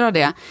sidor av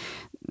det.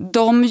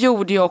 De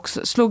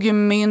slog ju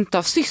mynt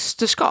av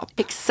systerskap.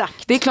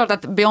 Exakt. Det är klart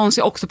att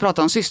Beyoncé också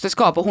pratar om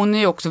systerskap och hon är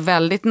ju också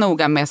väldigt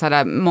noga med så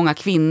här många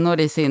kvinnor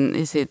i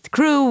sitt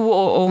crew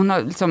och hon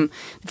har liksom,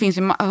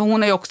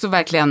 hon har ju också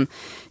verkligen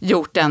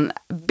gjort en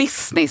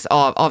business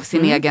av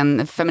sin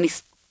egen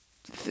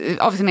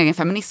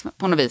feminism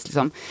på något vis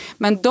liksom.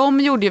 Men de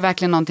gjorde ju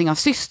verkligen någonting av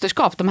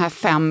systerskap, de här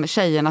 5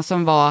 tjejerna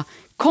som var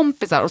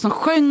kompisar och som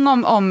sjöng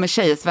om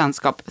tjejers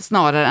vänskap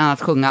snarare än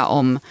att sjunga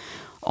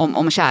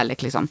om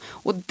kärlek liksom.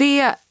 Och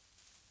det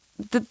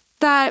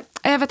där,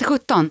 jag vet inte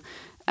 17.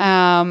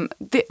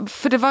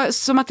 För det var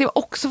som att det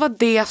också var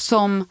det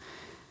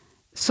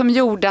som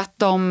gjorde att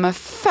de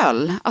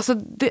föll. Alltså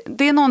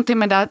det är någonting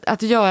med det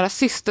att göra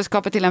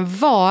systerskapet till en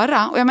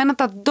vara. Och jag menar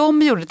inte att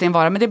de gjorde det till en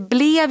vara, men det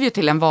blev ju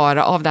till en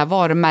vara av det här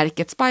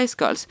varumärket Spice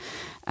Girls.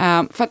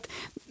 För att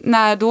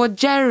när då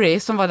Jerry,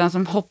 som var den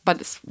som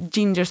hoppade,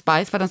 Ginger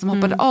Spice, var den som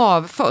hoppade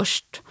av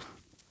först.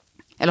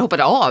 Eller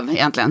hoppade av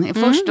egentligen.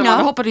 Först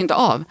hoppade inte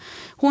av.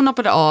 Hon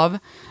hoppade av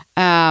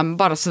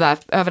bara sådär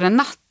över en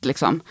natt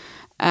liksom.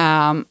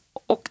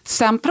 Och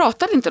sen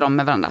pratade inte de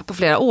med varandra på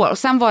flera år. Och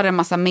sen var det en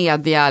massa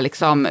media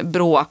liksom,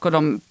 bråk och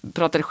de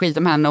pratade skit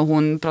om henne och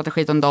hon pratade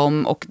skit om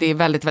dem. Och det är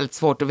väldigt, väldigt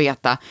svårt att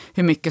veta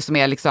hur mycket som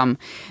är liksom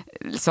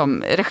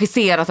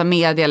regisserat av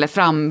media eller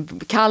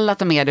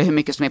framkallat av media, hur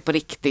mycket som är på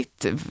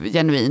riktigt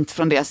genuint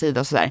från deras sida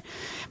och sådär.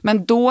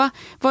 Men då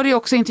var det ju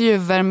också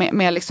intervjuer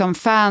med liksom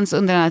fans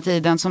under den här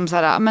tiden som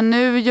såhär, men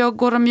nu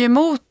går de ju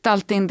emot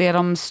allting det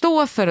de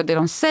står för och det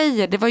de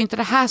säger. Det var ju inte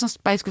det här som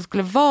Spice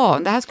skulle vara.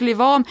 Det här skulle ju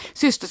vara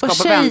systerskap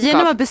och vänskap. Och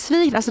tjejerna var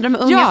besvikna, alltså de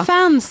unga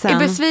fansen. Är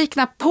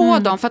besvikna på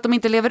dem för att de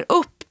inte lever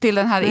upp till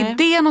den här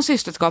idén om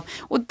systerskap.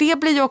 Och det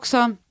blir ju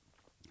också...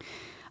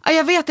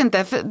 Jag vet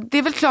inte, för det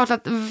är väl klart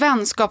att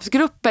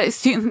vänskapsgrupper,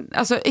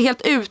 alltså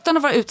helt utan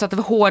att vara utsatta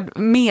för hård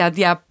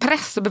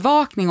mediapress och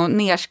bevakning och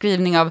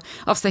nedskrivning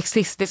av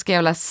sexistiska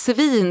jävla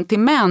svin till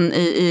män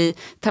i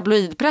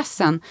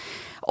tabloidpressen,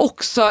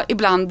 också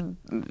ibland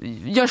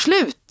gör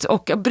slut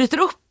och bryter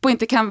upp och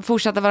inte kan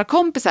fortsätta vara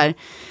kompisar.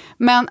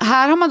 Men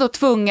här har man då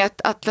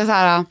tvunget att, så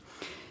här,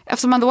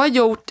 eftersom man då har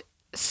gjort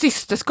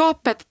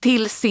systerskapet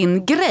till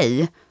sin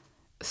grej,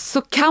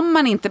 så kan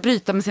man inte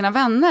bryta med sina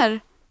vänner.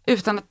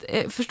 Utan att,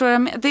 förstår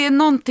jag, det är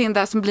någonting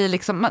där som blir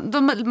liksom,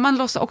 man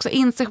låtsas också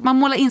in sig, man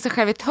målar in sig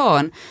själv i ett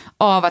hörn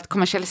av att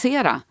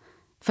kommersialisera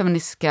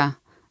feministiska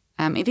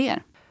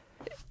idéer.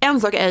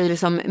 En sak är ju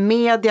liksom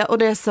media och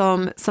det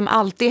som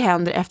alltid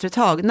händer efter ett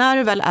tag. När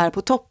du väl är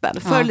på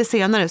toppen, förr eller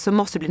senare så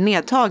måste du bli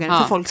nedtagen,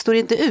 för folk står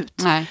inte ut.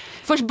 Nej.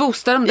 Först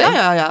boostar de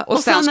dig och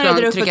sen när du är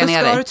uppe, då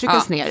ska du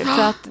tryckas ner.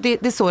 För att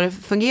det är så det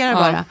fungerar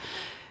bara.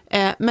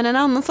 Men en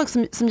annan sak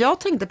som jag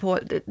tänkte på,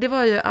 det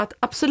var ju att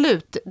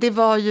absolut, det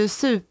var ju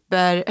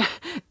super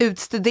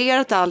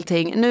utstuderat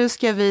allting. Nu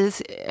ska vi,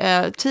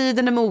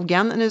 tiden är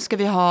mogen, nu ska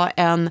vi ha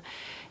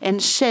en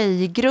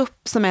tjejgrupp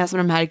som är som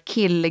de här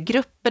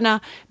killgrupperna,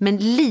 men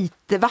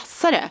lite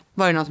vassare,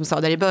 var det någon som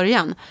sa där i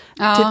början.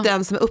 Typ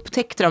den som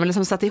upptäckte dem, eller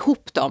som satte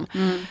ihop dem,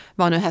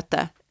 vad nu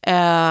hette.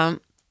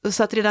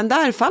 Så att redan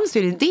där fanns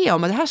ju en idé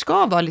om att det här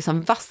ska vara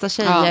liksom vassa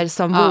tjejer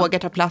som vågar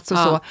ta plats och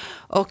så.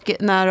 Och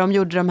när de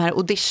gjorde de här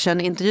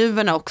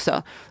audition-intervjuerna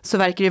också, så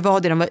verkar det vara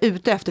det de var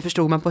ute efter,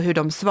 förstod man på hur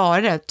de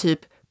svarade. Typ,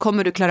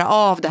 kommer du klara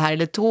av det här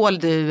eller tål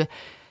du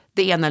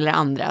det ena eller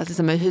andra?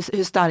 Alltså,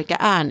 hur starka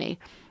är ni?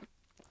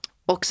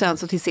 Och sen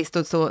så till sist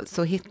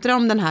så hittar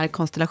de den här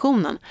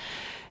konstellationen.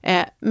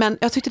 Men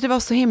jag tyckte det var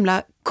så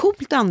himla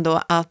coolt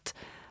ändå att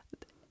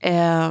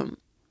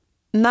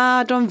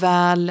när de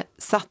väl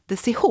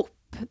sattes ihop,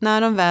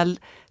 när de väl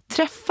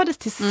träffades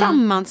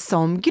tillsammans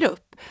som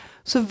grupp,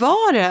 så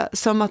var det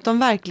som att de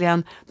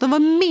var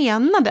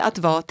menade att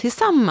vara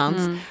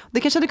tillsammans. Det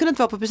kanske hade kunnat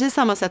vara på precis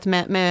samma sätt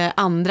med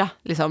andra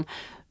liksom.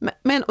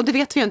 Men, och det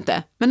vet vi ju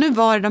inte. Men nu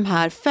var det de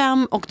här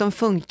 5 och de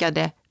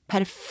funkade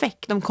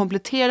perfekt. De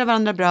kompletterade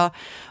varandra bra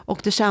och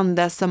det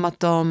kändes som att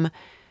de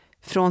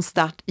från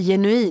start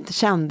genuint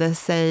kände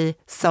sig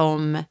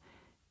som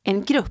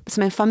en grupp,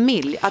 som en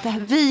familj, att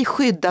vi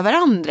skyddar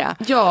varandra.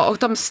 Ja, och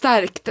de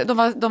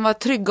var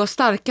trygga och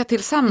starka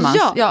tillsammans.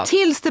 Ja,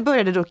 tills det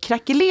började då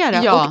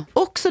krackelera. Ja.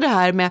 Och också det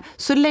här med,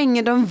 så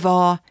länge de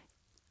var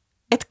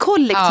ett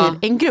kollektiv,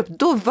 en grupp,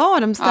 då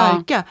var de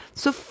starka. Ja.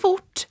 Så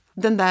fort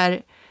den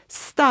där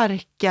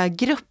starka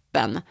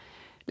gruppen,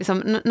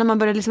 liksom, när man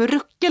börjar liksom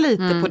rucka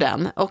lite på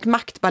den, och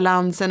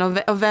maktbalansen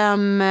och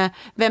vem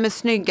är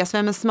snyggast,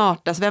 vem är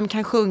smartast, vem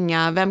kan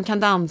sjunga, vem kan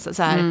dansa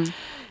så här.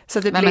 Så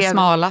att det vem är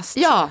smalast?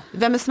 Ja,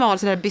 vem är smalast,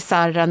 så där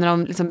bizarra när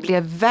de liksom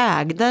blev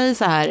vägda i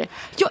så här.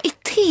 Ja, i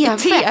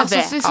tv.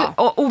 Alltså,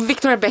 och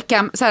Victoria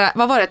Beckham, så här,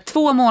 vad var det,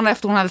 2 månader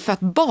efter hon hade fött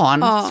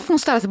barn, så får hon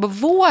ställa sig på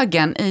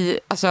vågen i,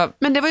 alltså.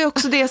 Men det var ju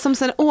också det som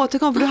sen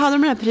återkom, för då hade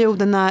de den här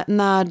perioden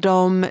när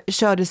de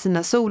körde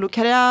sina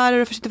solokarriärer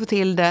och försökte få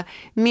till det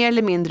mer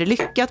eller mindre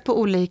lyckat på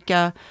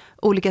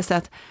olika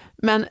sätt.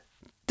 Men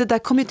det där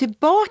kom ju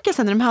tillbaka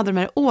sen när de hade de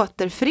här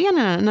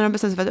återföreningarna, när de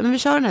bestämde sig för att vi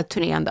kör den här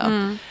turnén då.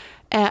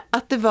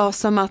 Att det var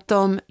som att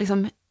de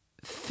liksom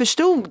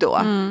förstod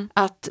då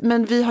att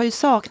men vi har ju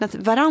saknat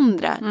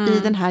varandra i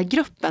den här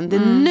gruppen. Det är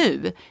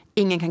nu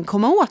ingen kan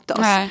komma åt oss.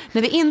 Nej.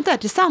 När vi inte är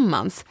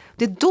tillsammans,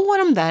 det är då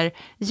de där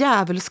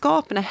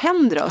djävulskaperna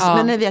händer oss.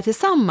 Men när vi är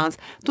tillsammans,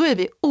 då är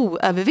vi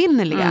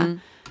oövervinneliga.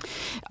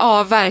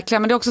 Ja,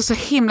 verkligen. Men det är också så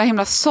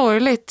himla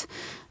sorgligt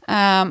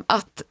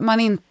att man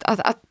inte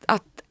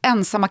att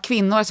ensamma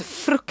kvinnor är så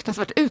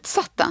fruktansvärt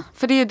utsatta.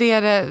 För det är ju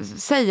det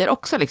säger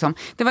också. Liksom.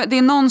 Det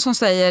är någon som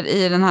säger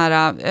i den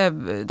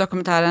här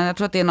dokumentären, jag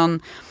tror att det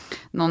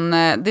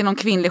är någon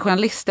kvinnlig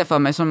journalist för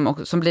mig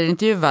som blir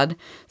intervjuad,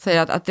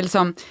 säger att det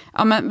liksom,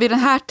 ja, men vid den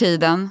här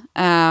tiden,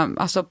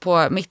 alltså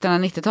på mitten av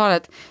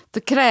 90-talet, det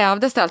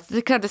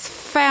krävdes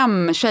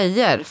 5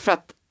 tjejer för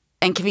att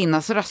en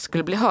kvinnas röst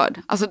skulle bli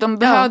hörd. Alltså de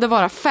behövde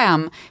vara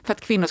 5 för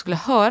att kvinnor skulle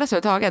höras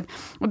överhuvudtaget.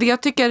 Och det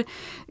jag tycker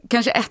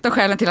kanske ett av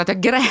skälen till att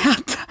jag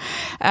grät.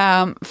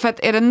 För att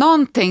är det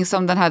någonting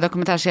som den här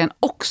dokumentärserien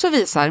också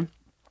visar,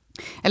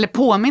 eller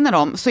påminner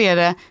om, så är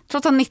det,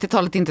 trots att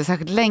 90-talet inte är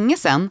särskilt länge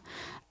sedan,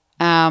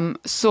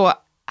 så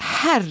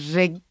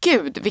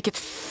herregud, vilket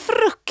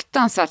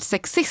fruktansvärt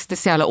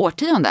sexistiskt jävla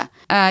årtionde.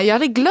 Jag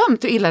hade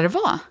glömt hur illa det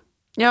var.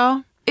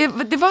 Ja.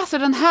 Det var så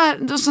den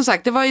här, som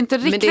sagt, det var inte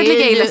riktigt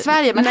lika illa i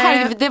Sverige, men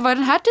det var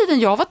den här tiden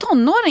jag var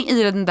tonåring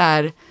i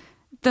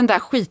den där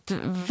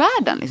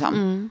skitvärlden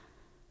liksom.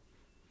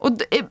 Och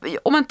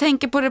om man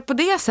tänker på det på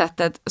det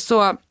sättet,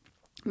 så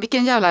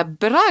vilken jävla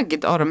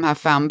bragd av de här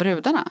 5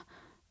 brudarna.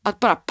 Att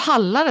bara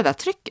palla det där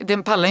trycket.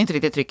 Den pallar inte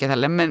riktigt trycket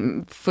heller,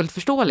 men fullt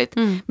förståeligt.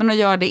 Men att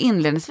göra det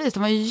inledningsvis, de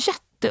var ju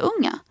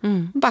jätteunga.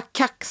 Bara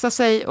kaxa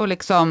sig och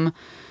liksom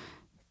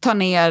ta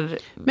ner.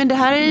 Men det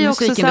här är ju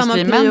också samma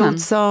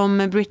period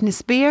som Britney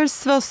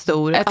Spears var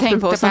stor. Jag tänkte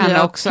på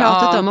henne också.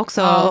 Pratat om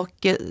också.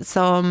 Och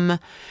som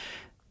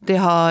det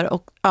har,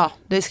 och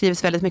det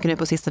skrivs väldigt mycket nu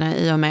på sistone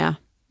i och med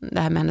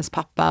det här med hennes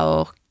pappa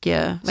och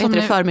vad heter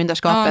det,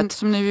 förmyndarskapet.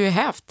 Som nu är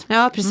hävt.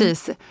 Ja,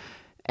 precis.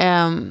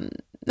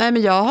 Nej,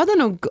 men jag hade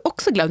nog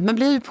också glömt, men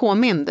blir ju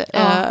påmind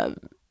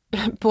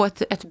på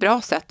ett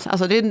bra sätt.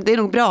 Alltså det är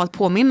nog bra att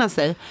påminna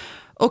sig.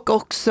 Och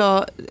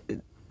också,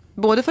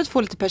 både för att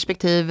få lite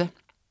perspektiv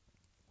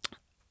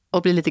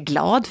och bli lite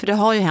glad, för det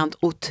har ju hänt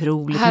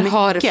otroligt mycket. Här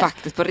har det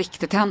faktiskt på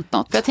riktigt hänt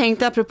något. För jag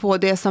tänkte apropå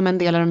det som en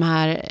del av de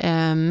här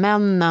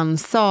männen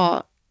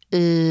sa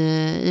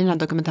i den här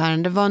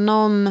dokumentären. Det var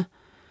någon,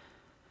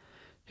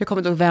 jag kommer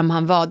inte ihåg vem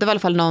han var. Det var i alla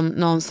fall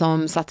någon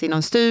som satt i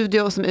någon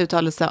studio och som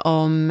uttalade sig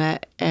om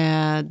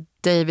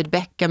David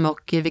Beckham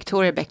och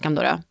Victoria Beckham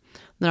då.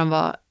 När de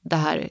var det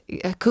här,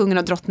 kungen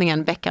och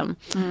drottningen Beckham.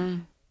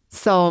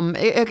 Som,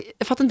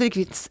 jag fattar inte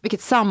riktigt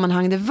vilket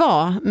sammanhang det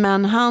var,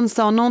 men han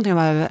sa någonting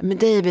om men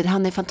David,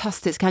 han är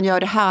fantastisk, han gör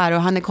det här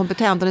och han är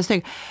kompetent, han är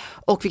snygg.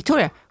 Och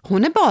Victoria,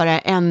 hon är bara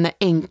en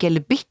enkel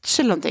bitch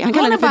eller någonting.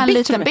 Han är bara en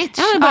liten bitch.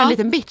 Ja, bara en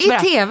liten bitch. I bara.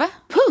 TV.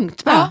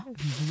 Punkt, bara. Ja.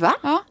 Va?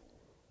 Ja,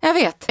 jag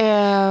vet.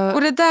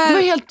 Och det där... Det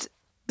var helt...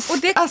 Och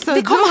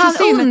det kom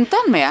han undan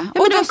med.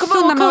 Ja, och det kom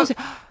så konstigt.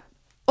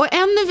 Och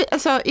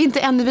inte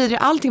ännu vidare,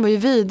 allting var ju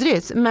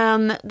vidrigt,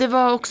 men det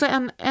var också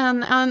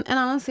en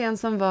annan scen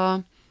som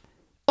var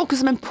också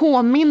som en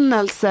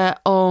påminnelse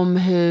om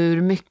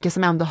hur mycket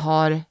som ändå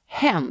har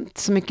hänt,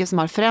 så mycket som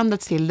har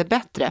förändrats till det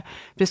bättre.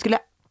 För det skulle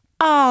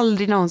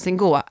aldrig någonsin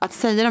gå att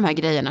säga de här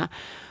grejerna.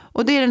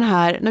 Och det är den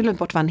här, nu har jag glömt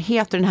bort vad han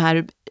heter, den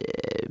här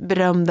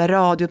berömda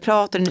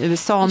radioprataren i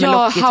USA med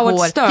lockigt Howard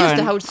hår. Stern. Just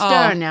det, Howard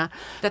Stern, ja.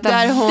 Detta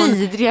där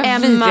vidriga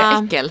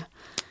äckel.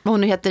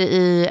 Hon heter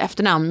i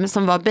efternamn, men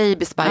som var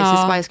Baby Spice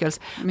i Spice Girls.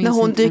 När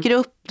hon dyker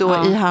upp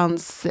då i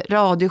hans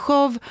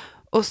radioshow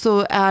och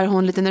så är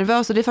hon lite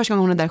nervös och det är första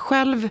gången hon är där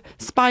själv.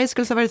 Spice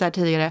Girls har varit där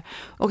tidigare.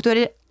 Och då är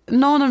det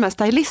någon av de här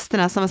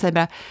stylisterna som säger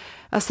bara,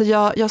 alltså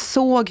jag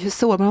såg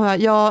hur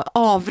jag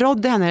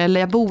avrådde henne eller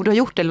jag borde ha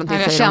gjort det eller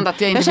någonting. Jag kände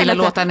att jag inte ville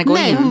låta henne gå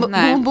in.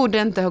 Hon borde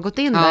inte ha gått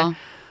in där.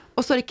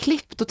 Och så är det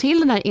klippt och till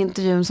den här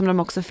intervjun som de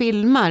också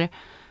filmar.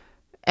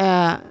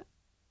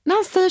 När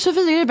han säger så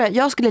vidare,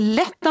 jag skulle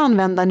lätt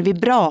använda en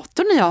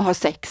vibrator när jag har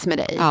sex med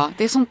dig. Ja,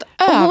 det är sånt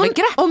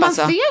övergrepp. Och man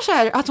ser så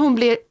här att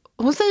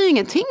hon säger ju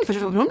ingenting för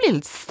hon blir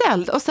lite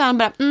ställd. Och sen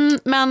bara,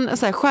 men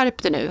så här,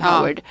 skärp dig nu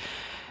Howard.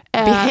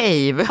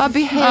 Behave. Ja,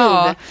 behave.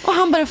 Ja. Och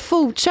han bara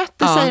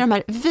fortsätter säga de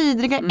här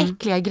vidriga,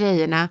 äckliga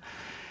grejerna.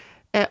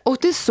 Och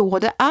det är så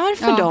det är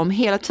för dem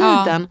hela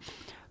tiden.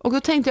 Och då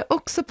tänkte jag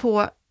också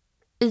på,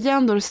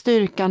 igen då,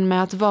 styrkan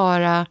med att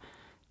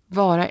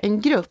vara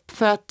en grupp.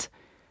 För att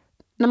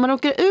när man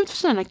åker ut för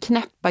sådana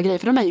knäppa grejer,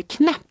 för de är ju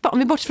knäppa, om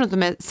vi bortser från att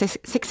de är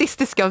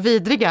sexistiska och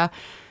vidriga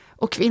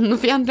och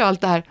kvinnofientliga och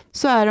allt det här,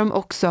 så är de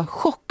också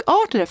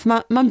chockartade.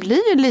 För man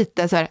blir ju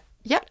lite så här,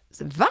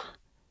 va?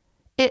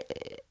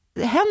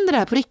 Händer det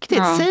här på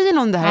riktigt? Säger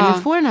någon det här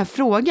eller får den här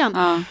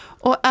frågan?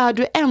 Och är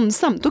du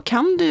ensam, då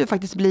kan du ju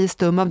faktiskt bli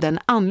stum av den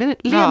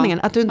anledningen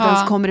att du inte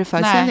ens kommer i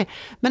för.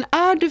 Men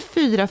är du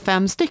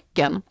 4-5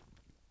 stycken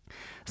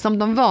som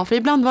de var, för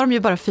ibland var de ju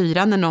bara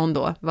 4 när någon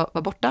då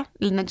var borta,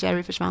 eller när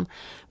Jerry försvann.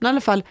 Men i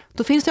alla fall,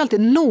 då finns det ju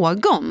alltid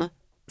någon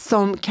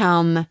som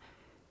kan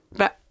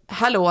bara,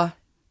 hallå,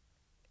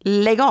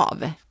 lägg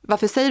av.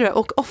 Varför säger du det?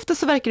 Och ofta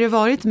så verkar det ha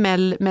varit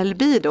Mel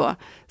B då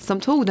som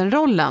tog den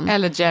rollen.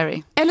 Eller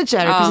Jerry,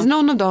 precis,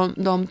 någon av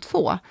de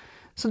två.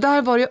 Så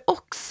där var det ju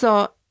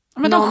också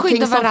men de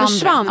skyddar varandra.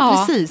 Försvann,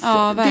 precis.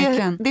 Ja,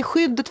 det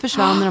skyddet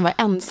försvann när de var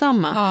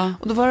ensamma.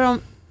 Och då var de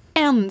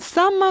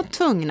ensamma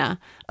tvungna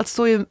att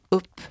stå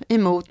upp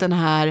emot den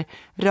här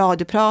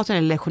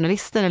radioprataren eller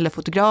journalisten eller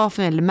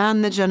fotografen eller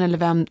managern eller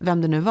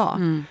vem det nu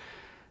var.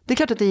 Det är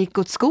klart att det gick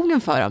åt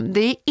skogen för dem. Det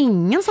är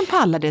ingen som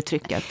pallar det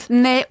trycket.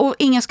 Nej, och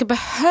ingen ska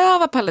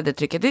behöva palla det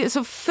trycket. Det är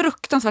så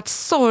fruktansvärt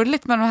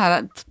sorgligt med de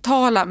här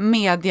totala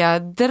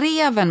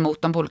mediadreven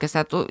mot dem på olika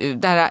sätt. Och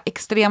det här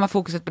extrema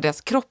fokuset på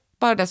deras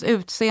kroppar, deras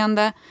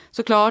utseende.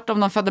 Såklart, om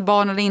de födde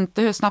barn eller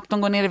inte, hur snabbt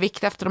de går ner i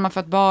vikt efter de har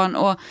fött barn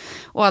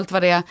och allt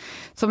vad det är.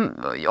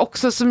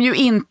 Som ju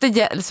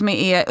inte som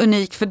är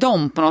unikt för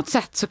dem på något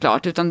sätt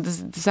såklart. Utan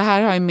så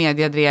här har ju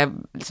mediadrev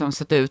liksom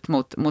sett ut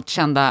mot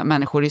kända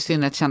människor, i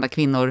synnerhet kända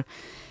kvinnor.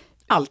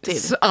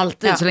 Alltid.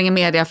 Så länge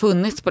media har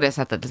funnits på det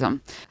sättet. Liksom.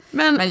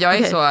 Men jag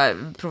är så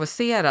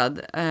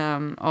provocerad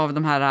av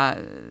de här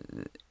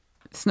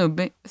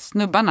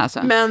snubbarna.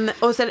 Alltså. Men,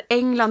 och sen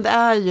England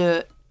är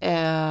ju...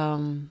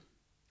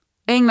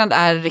 England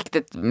är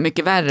riktigt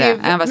mycket värre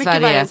än vad Sverige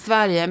är. Värre än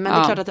Sverige, men det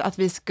är klart att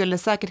vi skulle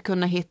säkert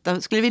kunna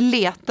hitta, skulle vi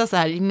leta så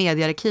här i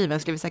mediearkiven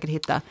skulle vi säkert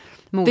hitta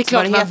motsvarigheter. Det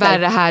är klart det var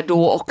värre här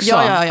då också.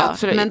 Ja.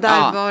 Absolut. Men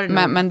där var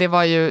det men det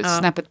var ju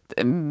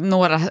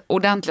några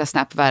ordentliga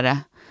snäpp värre.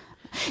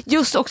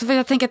 Just också för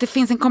jag tänker att det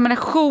finns en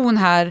kombination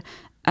här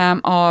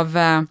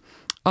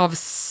av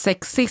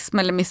sexism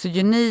eller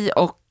misogyni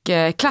och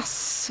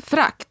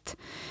klassförakt.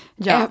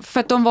 För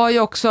att de var ju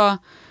också...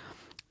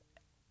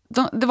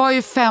 Det var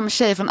ju 5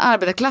 tjejer från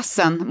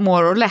arbetarklassen,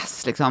 more or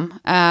less, liksom.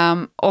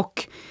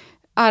 Och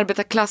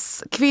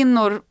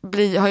arbetarklasskvinnor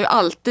har ju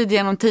alltid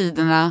genom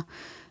tiderna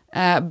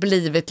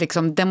blivit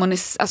liksom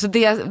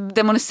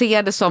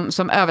demoniserade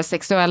som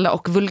översexuella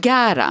och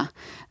vulgära.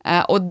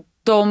 Och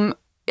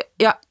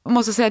jag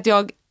måste säga att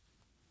jag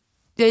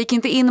gick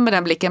inte in med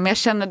den blicken, men jag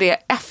känner det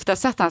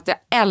eftersättande att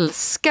jag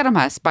älskar de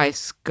här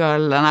Spice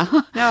Girlarna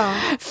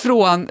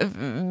från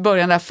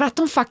början där, för att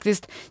de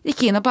faktiskt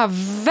gick in och bara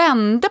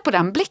vände på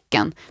den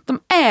blicken. De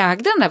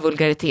ägde den där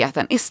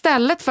vulgariteten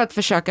istället för att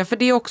försöka, för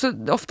det är också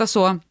ofta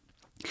så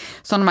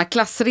som de här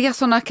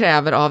klassresorna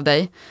kräver av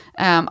dig,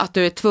 att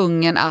du är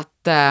tvungen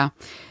att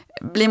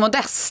bli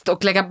modest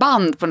och lägga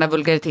band på den där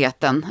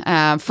vulgariteten.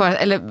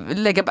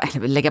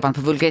 Lägga band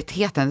på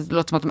vulgariteten, det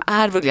låter som att de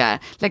är vulgär.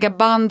 Lägga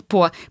band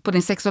på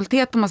din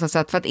sexualitet på massa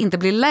sätt för att inte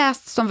bli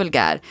läst som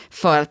vulgär,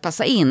 för att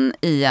passa in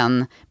i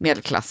en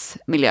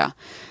medelklassmiljö.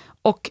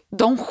 Och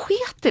de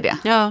sket i det.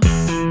 Ja.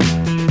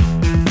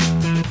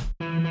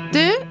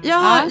 Du,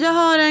 jag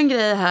har en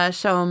grej här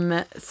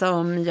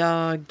som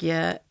jag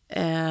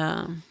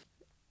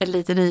är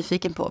lite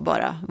nyfiken på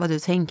bara, vad du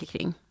tänker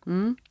kring.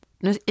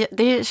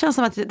 Det känns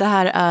som att det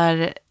här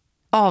är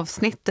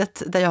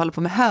avsnittet där jag håller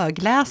på med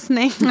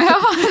högläsning.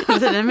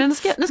 Men nu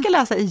ska jag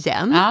läsa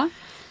igen. Ja.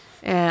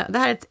 Det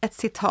här är ett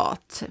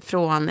citat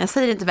från, jag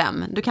säger inte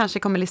vem, du kanske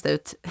kommer lista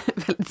ut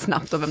väldigt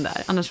snabbt vem det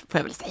är, annars får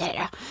jag väl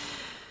säga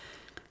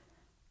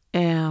det.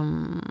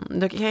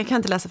 Jag kan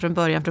inte läsa från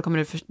början för då kommer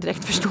du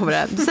direkt förstå vad det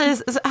är. Du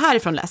säger,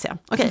 härifrån läser jag.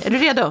 Okej, är du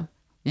redo?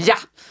 Ja!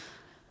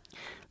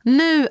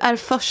 Nu är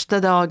första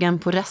dagen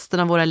på resten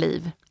av våra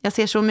liv. Jag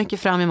ser så mycket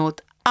fram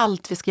emot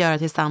allt vi ska göra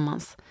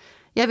tillsammans.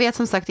 Jag vet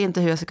som sagt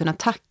inte hur jag ska kunna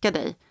tacka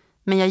dig.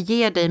 Men jag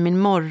ger dig min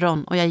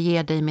morgon och jag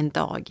ger dig min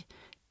dag.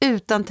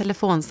 Utan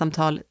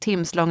telefonsamtal,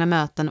 timslånga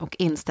möten och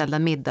inställda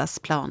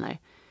middagsplaner.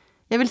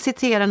 Jag vill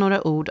citera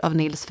några ord av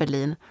Nils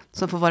Ferlin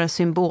som får vara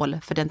symbol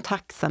för den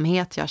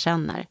tacksamhet jag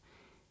känner.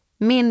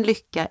 Min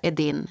lycka är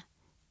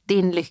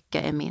din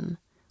lycka är min,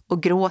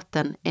 och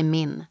gråten är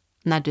min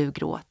när du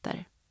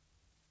gråter.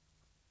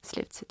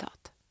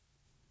 Slutcitat.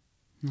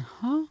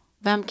 Jaha.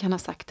 Vem kan ha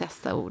sagt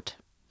dessa ord?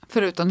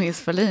 Förutom Nils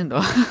Ferlin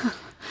då.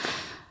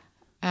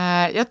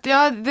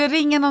 Det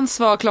ringer någon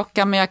svag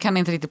klocka men jag kan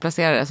inte riktigt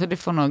placera det så det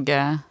får nog...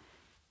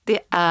 Det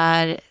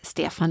är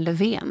Stefan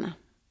Löfven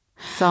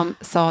som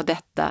sa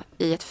detta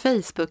i ett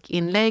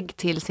Facebook-inlägg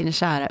till sin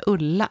kära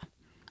Ulla.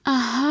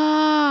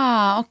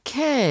 Aha,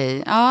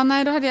 okej. Ja,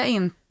 nej då hade jag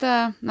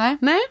inte...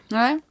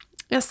 Nej.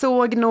 Jag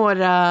såg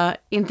några,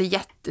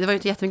 det var ju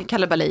inte jättemycket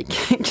kalabalik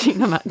kring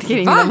de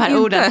här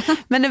orden.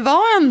 Men det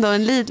var ändå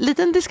en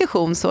liten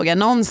diskussion såg jag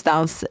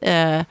någonstans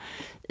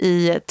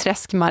i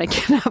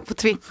träskmarkerna på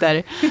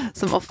Twitter,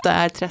 som ofta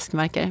är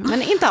träskmarker,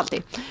 men inte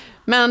alltid.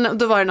 Men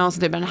då var det någon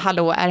som typ,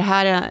 hallå, är det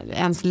här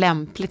ens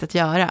lämpligt att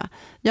göra?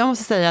 Jag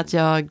måste säga att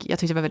jag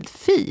tyckte det var väldigt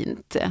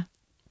fint.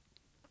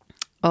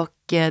 Och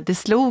det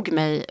slog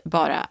mig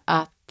bara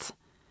att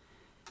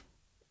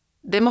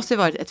det måste ha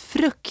varit ett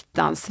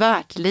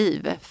fruktansvärt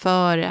liv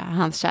för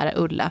hans kära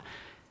Ulla.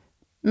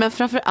 Men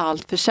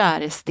framförallt för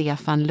käre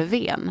Stefan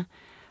Löfven.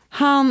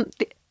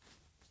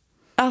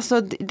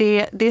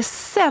 Det är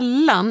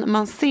sällan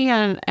man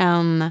ser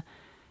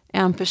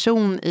en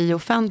person i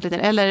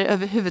offentligheten eller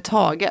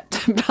överhuvudtaget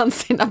bland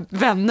sina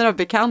vänner och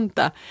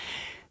bekanta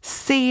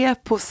se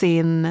på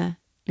sin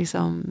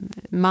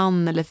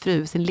man eller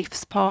fru, sin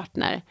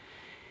livspartner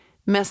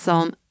med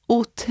sån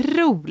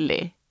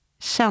otrolig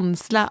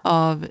känsla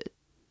av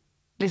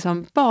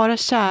bara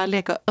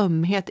kärlek och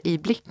ömhet i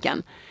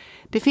blicken.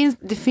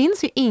 Det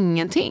finns ju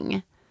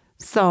ingenting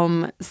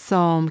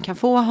som kan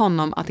få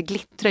honom att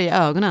glittra i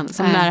ögonen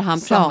som när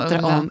han pratar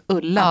Ulla. om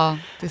Ulla.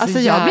 Ja,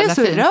 Jag blev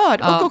så fint. rörd.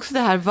 Ja. Och också det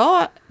här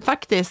var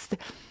faktiskt...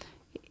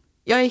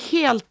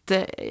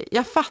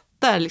 Jag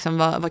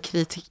fattar vad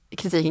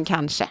kritiken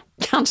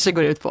kanske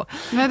går ut på.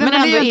 Men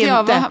ändå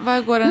inte.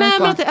 Vad går den ut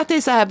på? Men att det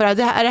är så här bara,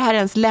 är det här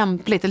ens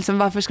lämpligt?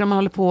 Varför ska man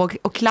hålla på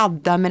och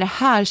kladda med det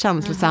här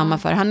känslosamma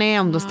för? Han är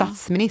ändå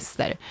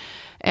statsminister.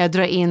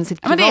 Dra in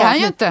sitt privat... Men det är han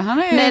ju inte. Han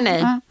är ju...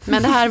 Nej.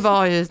 Men det här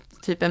var ju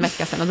typ en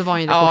vecka sedan och då var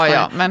ju det fortfarande.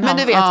 Ja, men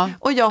du vet,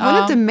 och jag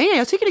håller inte med.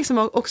 Jag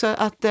tycker också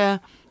att...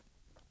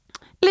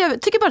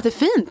 jag tycker bara att det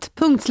är fint.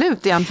 Punkt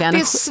slut egentligen. Det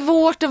är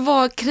svårt att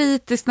vara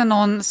kritisk när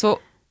någon så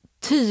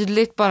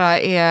tydligt bara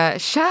är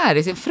kär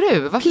i sin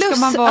fru. Varför ska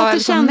man vara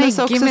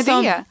neggig med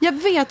det? Jag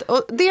vet,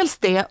 och dels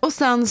det. Och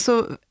sen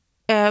så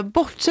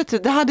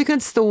bortsett, det hade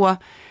kunnat stå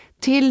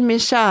till min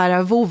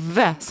kära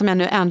vovve som jag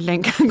nu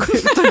äntligen kan gå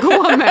ut och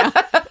gå med.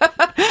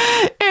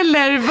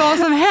 Eller vad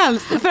som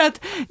helst. För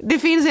att det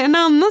finns en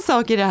annan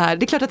sak i det här.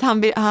 Det är klart att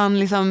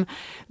han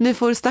nu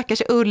får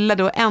stackars Ulla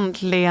då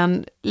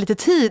äntligen lite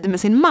tid med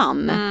sin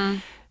man.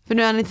 För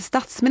nu är han inte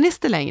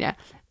statsminister längre.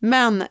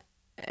 Men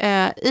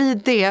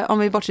i det, om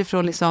vi bortser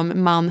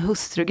från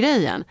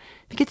man-hustru-grejen,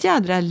 vilket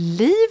jädra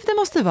liv det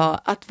måste vara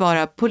att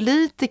vara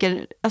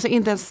politiker, alltså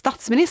inte ens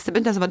statsminister,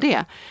 inte ens vara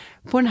det,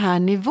 på den här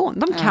nivån.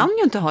 De kan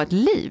ju inte ha ett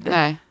liv.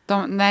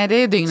 Nej, det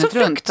är dygnet runt.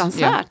 Så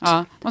fruktansvärt.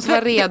 Ja. Måste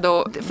vara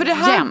redo för det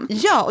här, jämt.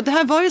 Ja, och det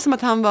här var ju som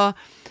att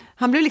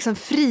han blev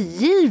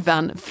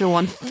frigiven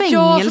från fängelse.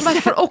 Ja, för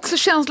man får också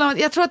känslan,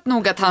 jag tror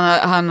nog att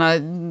han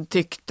har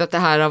tyckt att det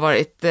här har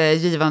varit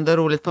givande och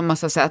roligt på en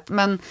massa sätt,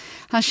 men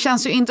han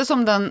känns ju inte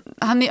som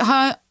han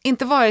har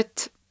inte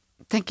varit,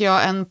 tänker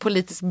jag, en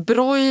politisk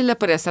broiler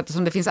på det sättet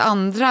som det finns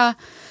andra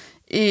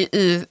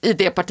i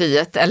det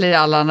partiet, eller i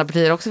alla andra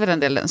partier också för den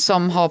delen,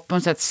 som har på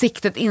något sätt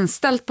siktet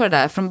inställt på det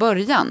där från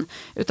början,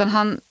 utan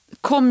han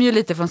kom ju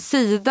lite från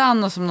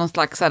sidan och som någon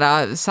slags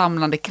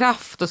samlande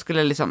kraft och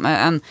skulle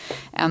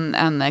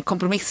en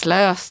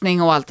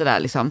kompromisslösning och allt det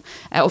där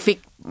och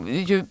fick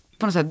ju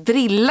på något sätt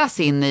drillas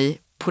in i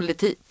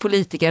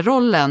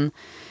politikerrollen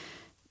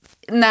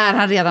när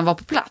han redan var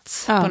på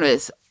plats på något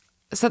vis.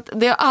 Så att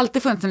det har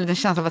alltid funnits en liten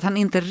känsla av att han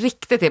inte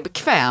riktigt är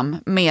bekväm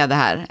med det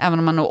här, även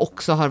om han nog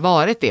också har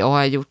varit det och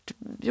har gjort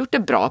det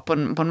bra på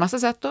en massa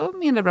sätt och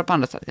mindre bra på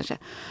andra sätt kanske.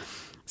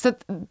 Så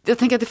att jag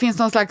tänker att det finns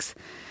någon slags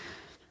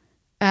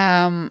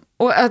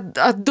och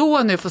att då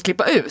nu få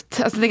slippa ut.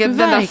 Alltså, den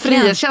där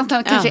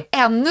frihetskänslan kanske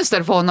är ännu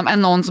större för honom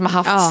än någon som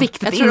har haft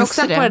siktet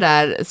inställt på det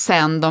där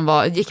sen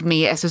de gick med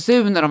i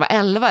SSU när de var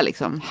 11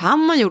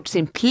 Han har gjort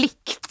sin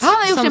plikt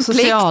som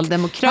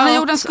socialdemokrat. Han har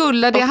gjort en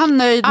skulle, det är han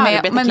nöjd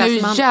med, men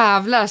nu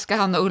jävlar ska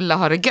han och Ulla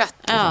ha det gött.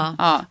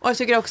 Ja. Och jag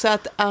tycker också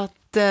att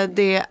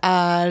det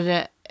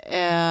är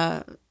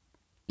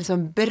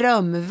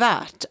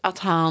berömvärt att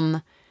han,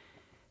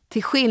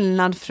 till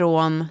skillnad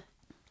från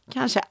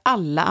kanske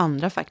alla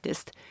andra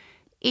faktiskt,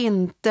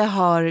 inte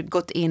har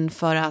gått in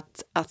för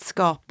att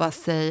skapa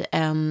sig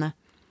en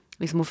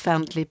liksom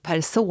offentlig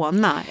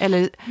persona.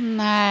 Eller,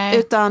 Nej,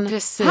 utan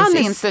precis, han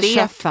är inte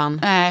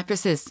Stefan. Nej,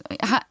 precis.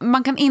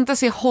 Man kan inte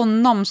se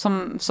honom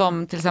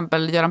som till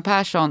exempel Göran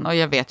Persson, och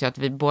jag vet ju att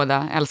vi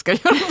båda älskar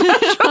Göran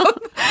Persson.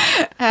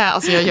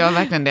 Alltså jag gör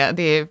verkligen det.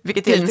 Det är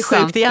vilket är lite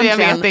sjukt jag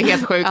egentligen. vet, det är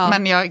helt sjukt,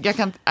 men jag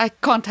kan, I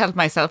can't help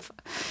myself.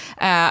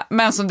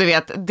 Men som du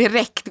vet,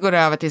 direkt går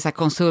över till så här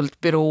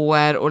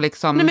konsultbyråer och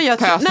liksom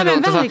pösar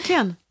runt och så.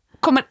 Verkligen.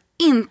 Kommer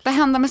inte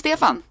hända med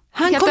Stefan.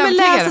 Han Helt kommer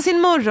övertygad. läsa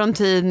sin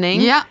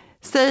morgontidning,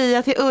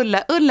 säga till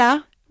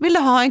Ulla, vill du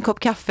ha en kopp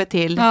kaffe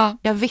till? Ja.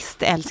 Jag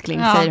visste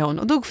älskling, säger hon.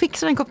 Och då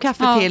fixar en kopp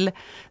kaffe till.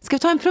 Ska vi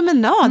ta en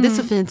promenad? Det är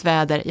så fint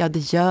väder. Ja,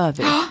 det gör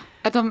vi.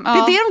 Det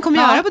är det de kommer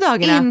göra på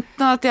dagarna.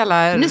 Inte något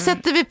jävla... Nu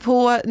sätter vi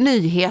på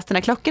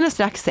nyheterna, klockan är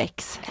strax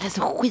 6. Eller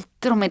så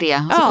skiter de i det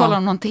och så kollar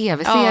de någon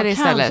tv-serie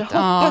istället.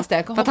 Hoppas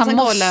det. För att han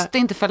måste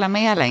inte följa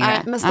med längre.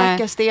 Nej, men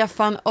stackars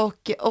Stefan,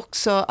 och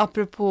också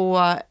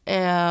apropå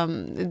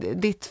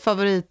ditt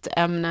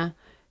favoritämne,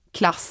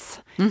 klass.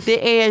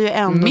 Det är ju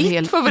ändå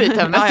mitt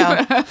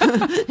favoritämne.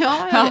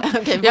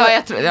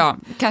 Jag tror,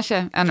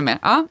 kanske ännu mer.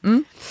 Ja.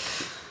 Mm.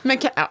 Men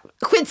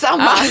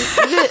skitsamma.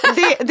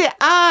 Det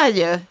är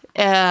ju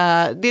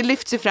det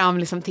lyfts ju fram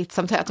liksom titt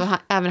som tätt, och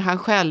även han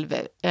själv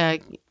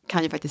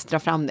kan ju faktiskt dra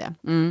fram det.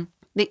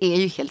 Det är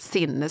ju helt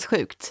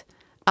sinnessjukt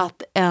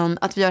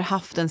att vi har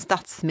haft en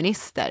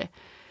statsminister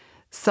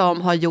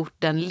som har gjort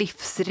den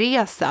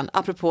livsresan,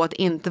 apropå att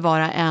inte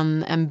vara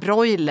en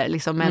broiler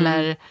liksom,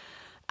 eller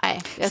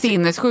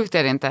sinnessjukt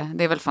är det inte,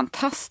 det är väl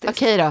fantastiskt.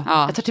 Okej då,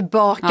 jag tar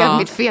tillbaka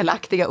mitt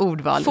felaktiga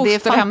ordval. Det är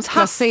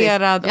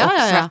fosterhemsplacerad och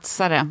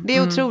svetsare. Det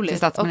är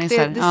otroligt, och det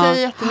säger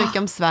jättemycket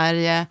om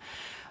Sverige.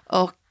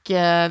 Och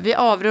vi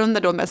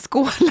avrundar då med att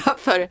skåla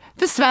för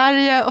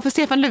Sverige och för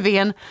Stefan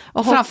Löfven.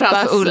 Och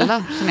framförallt för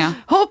Ulla, känner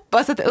jag.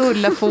 Hoppas att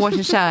Ulla får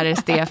sin käre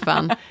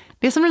Stefan.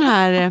 Det är som den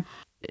här,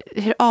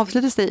 hur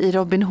avslutades det i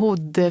Robin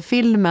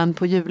Hood-filmen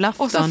på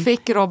julafton? Och så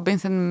fick Robin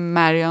sin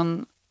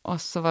Marion,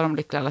 och så var de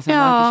lyckliga alla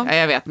sina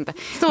jag vet inte.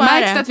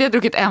 Märks det att vi har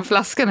druckit en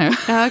flaska nu?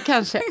 Ja,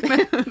 kanske.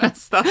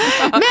 Nästan.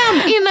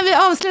 Men innan vi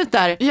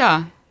avslutar,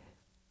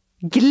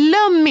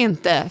 glöm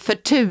inte för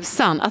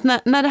tusan att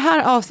när det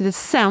här avsnittet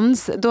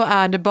sänds, då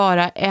är det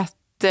bara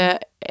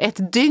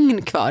ett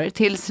dygn kvar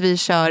tills vi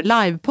kör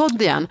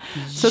livepodd igen.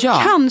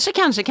 Så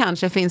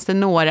kanske finns det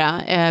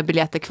några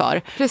biljetter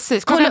kvar.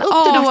 Precis. Kolla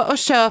upp det då och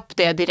köp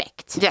det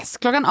direkt. Yes,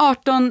 klockan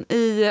 18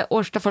 i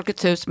Årsta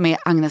Folkets hus med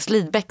Agnes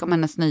Lidbeck om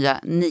hennes nya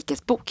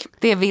Nikes-bok.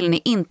 Det vill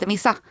ni inte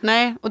missa.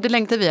 Nej, och det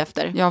längtar vi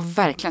efter. Ja,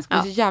 verkligen.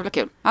 Det blir så jävla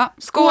kul.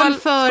 Skål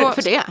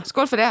för det.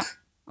 Skål för det.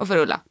 Och för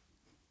Ulla.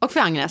 Och för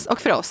Agnes.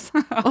 Och för oss.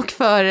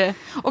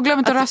 Och glöm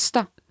inte att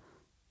rösta.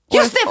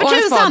 Just det,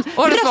 för tusan!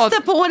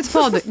 Rösta på årets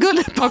podd.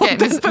 Guldpodden. Okej,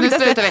 nu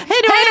slutar vi.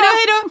 Hej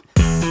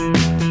då!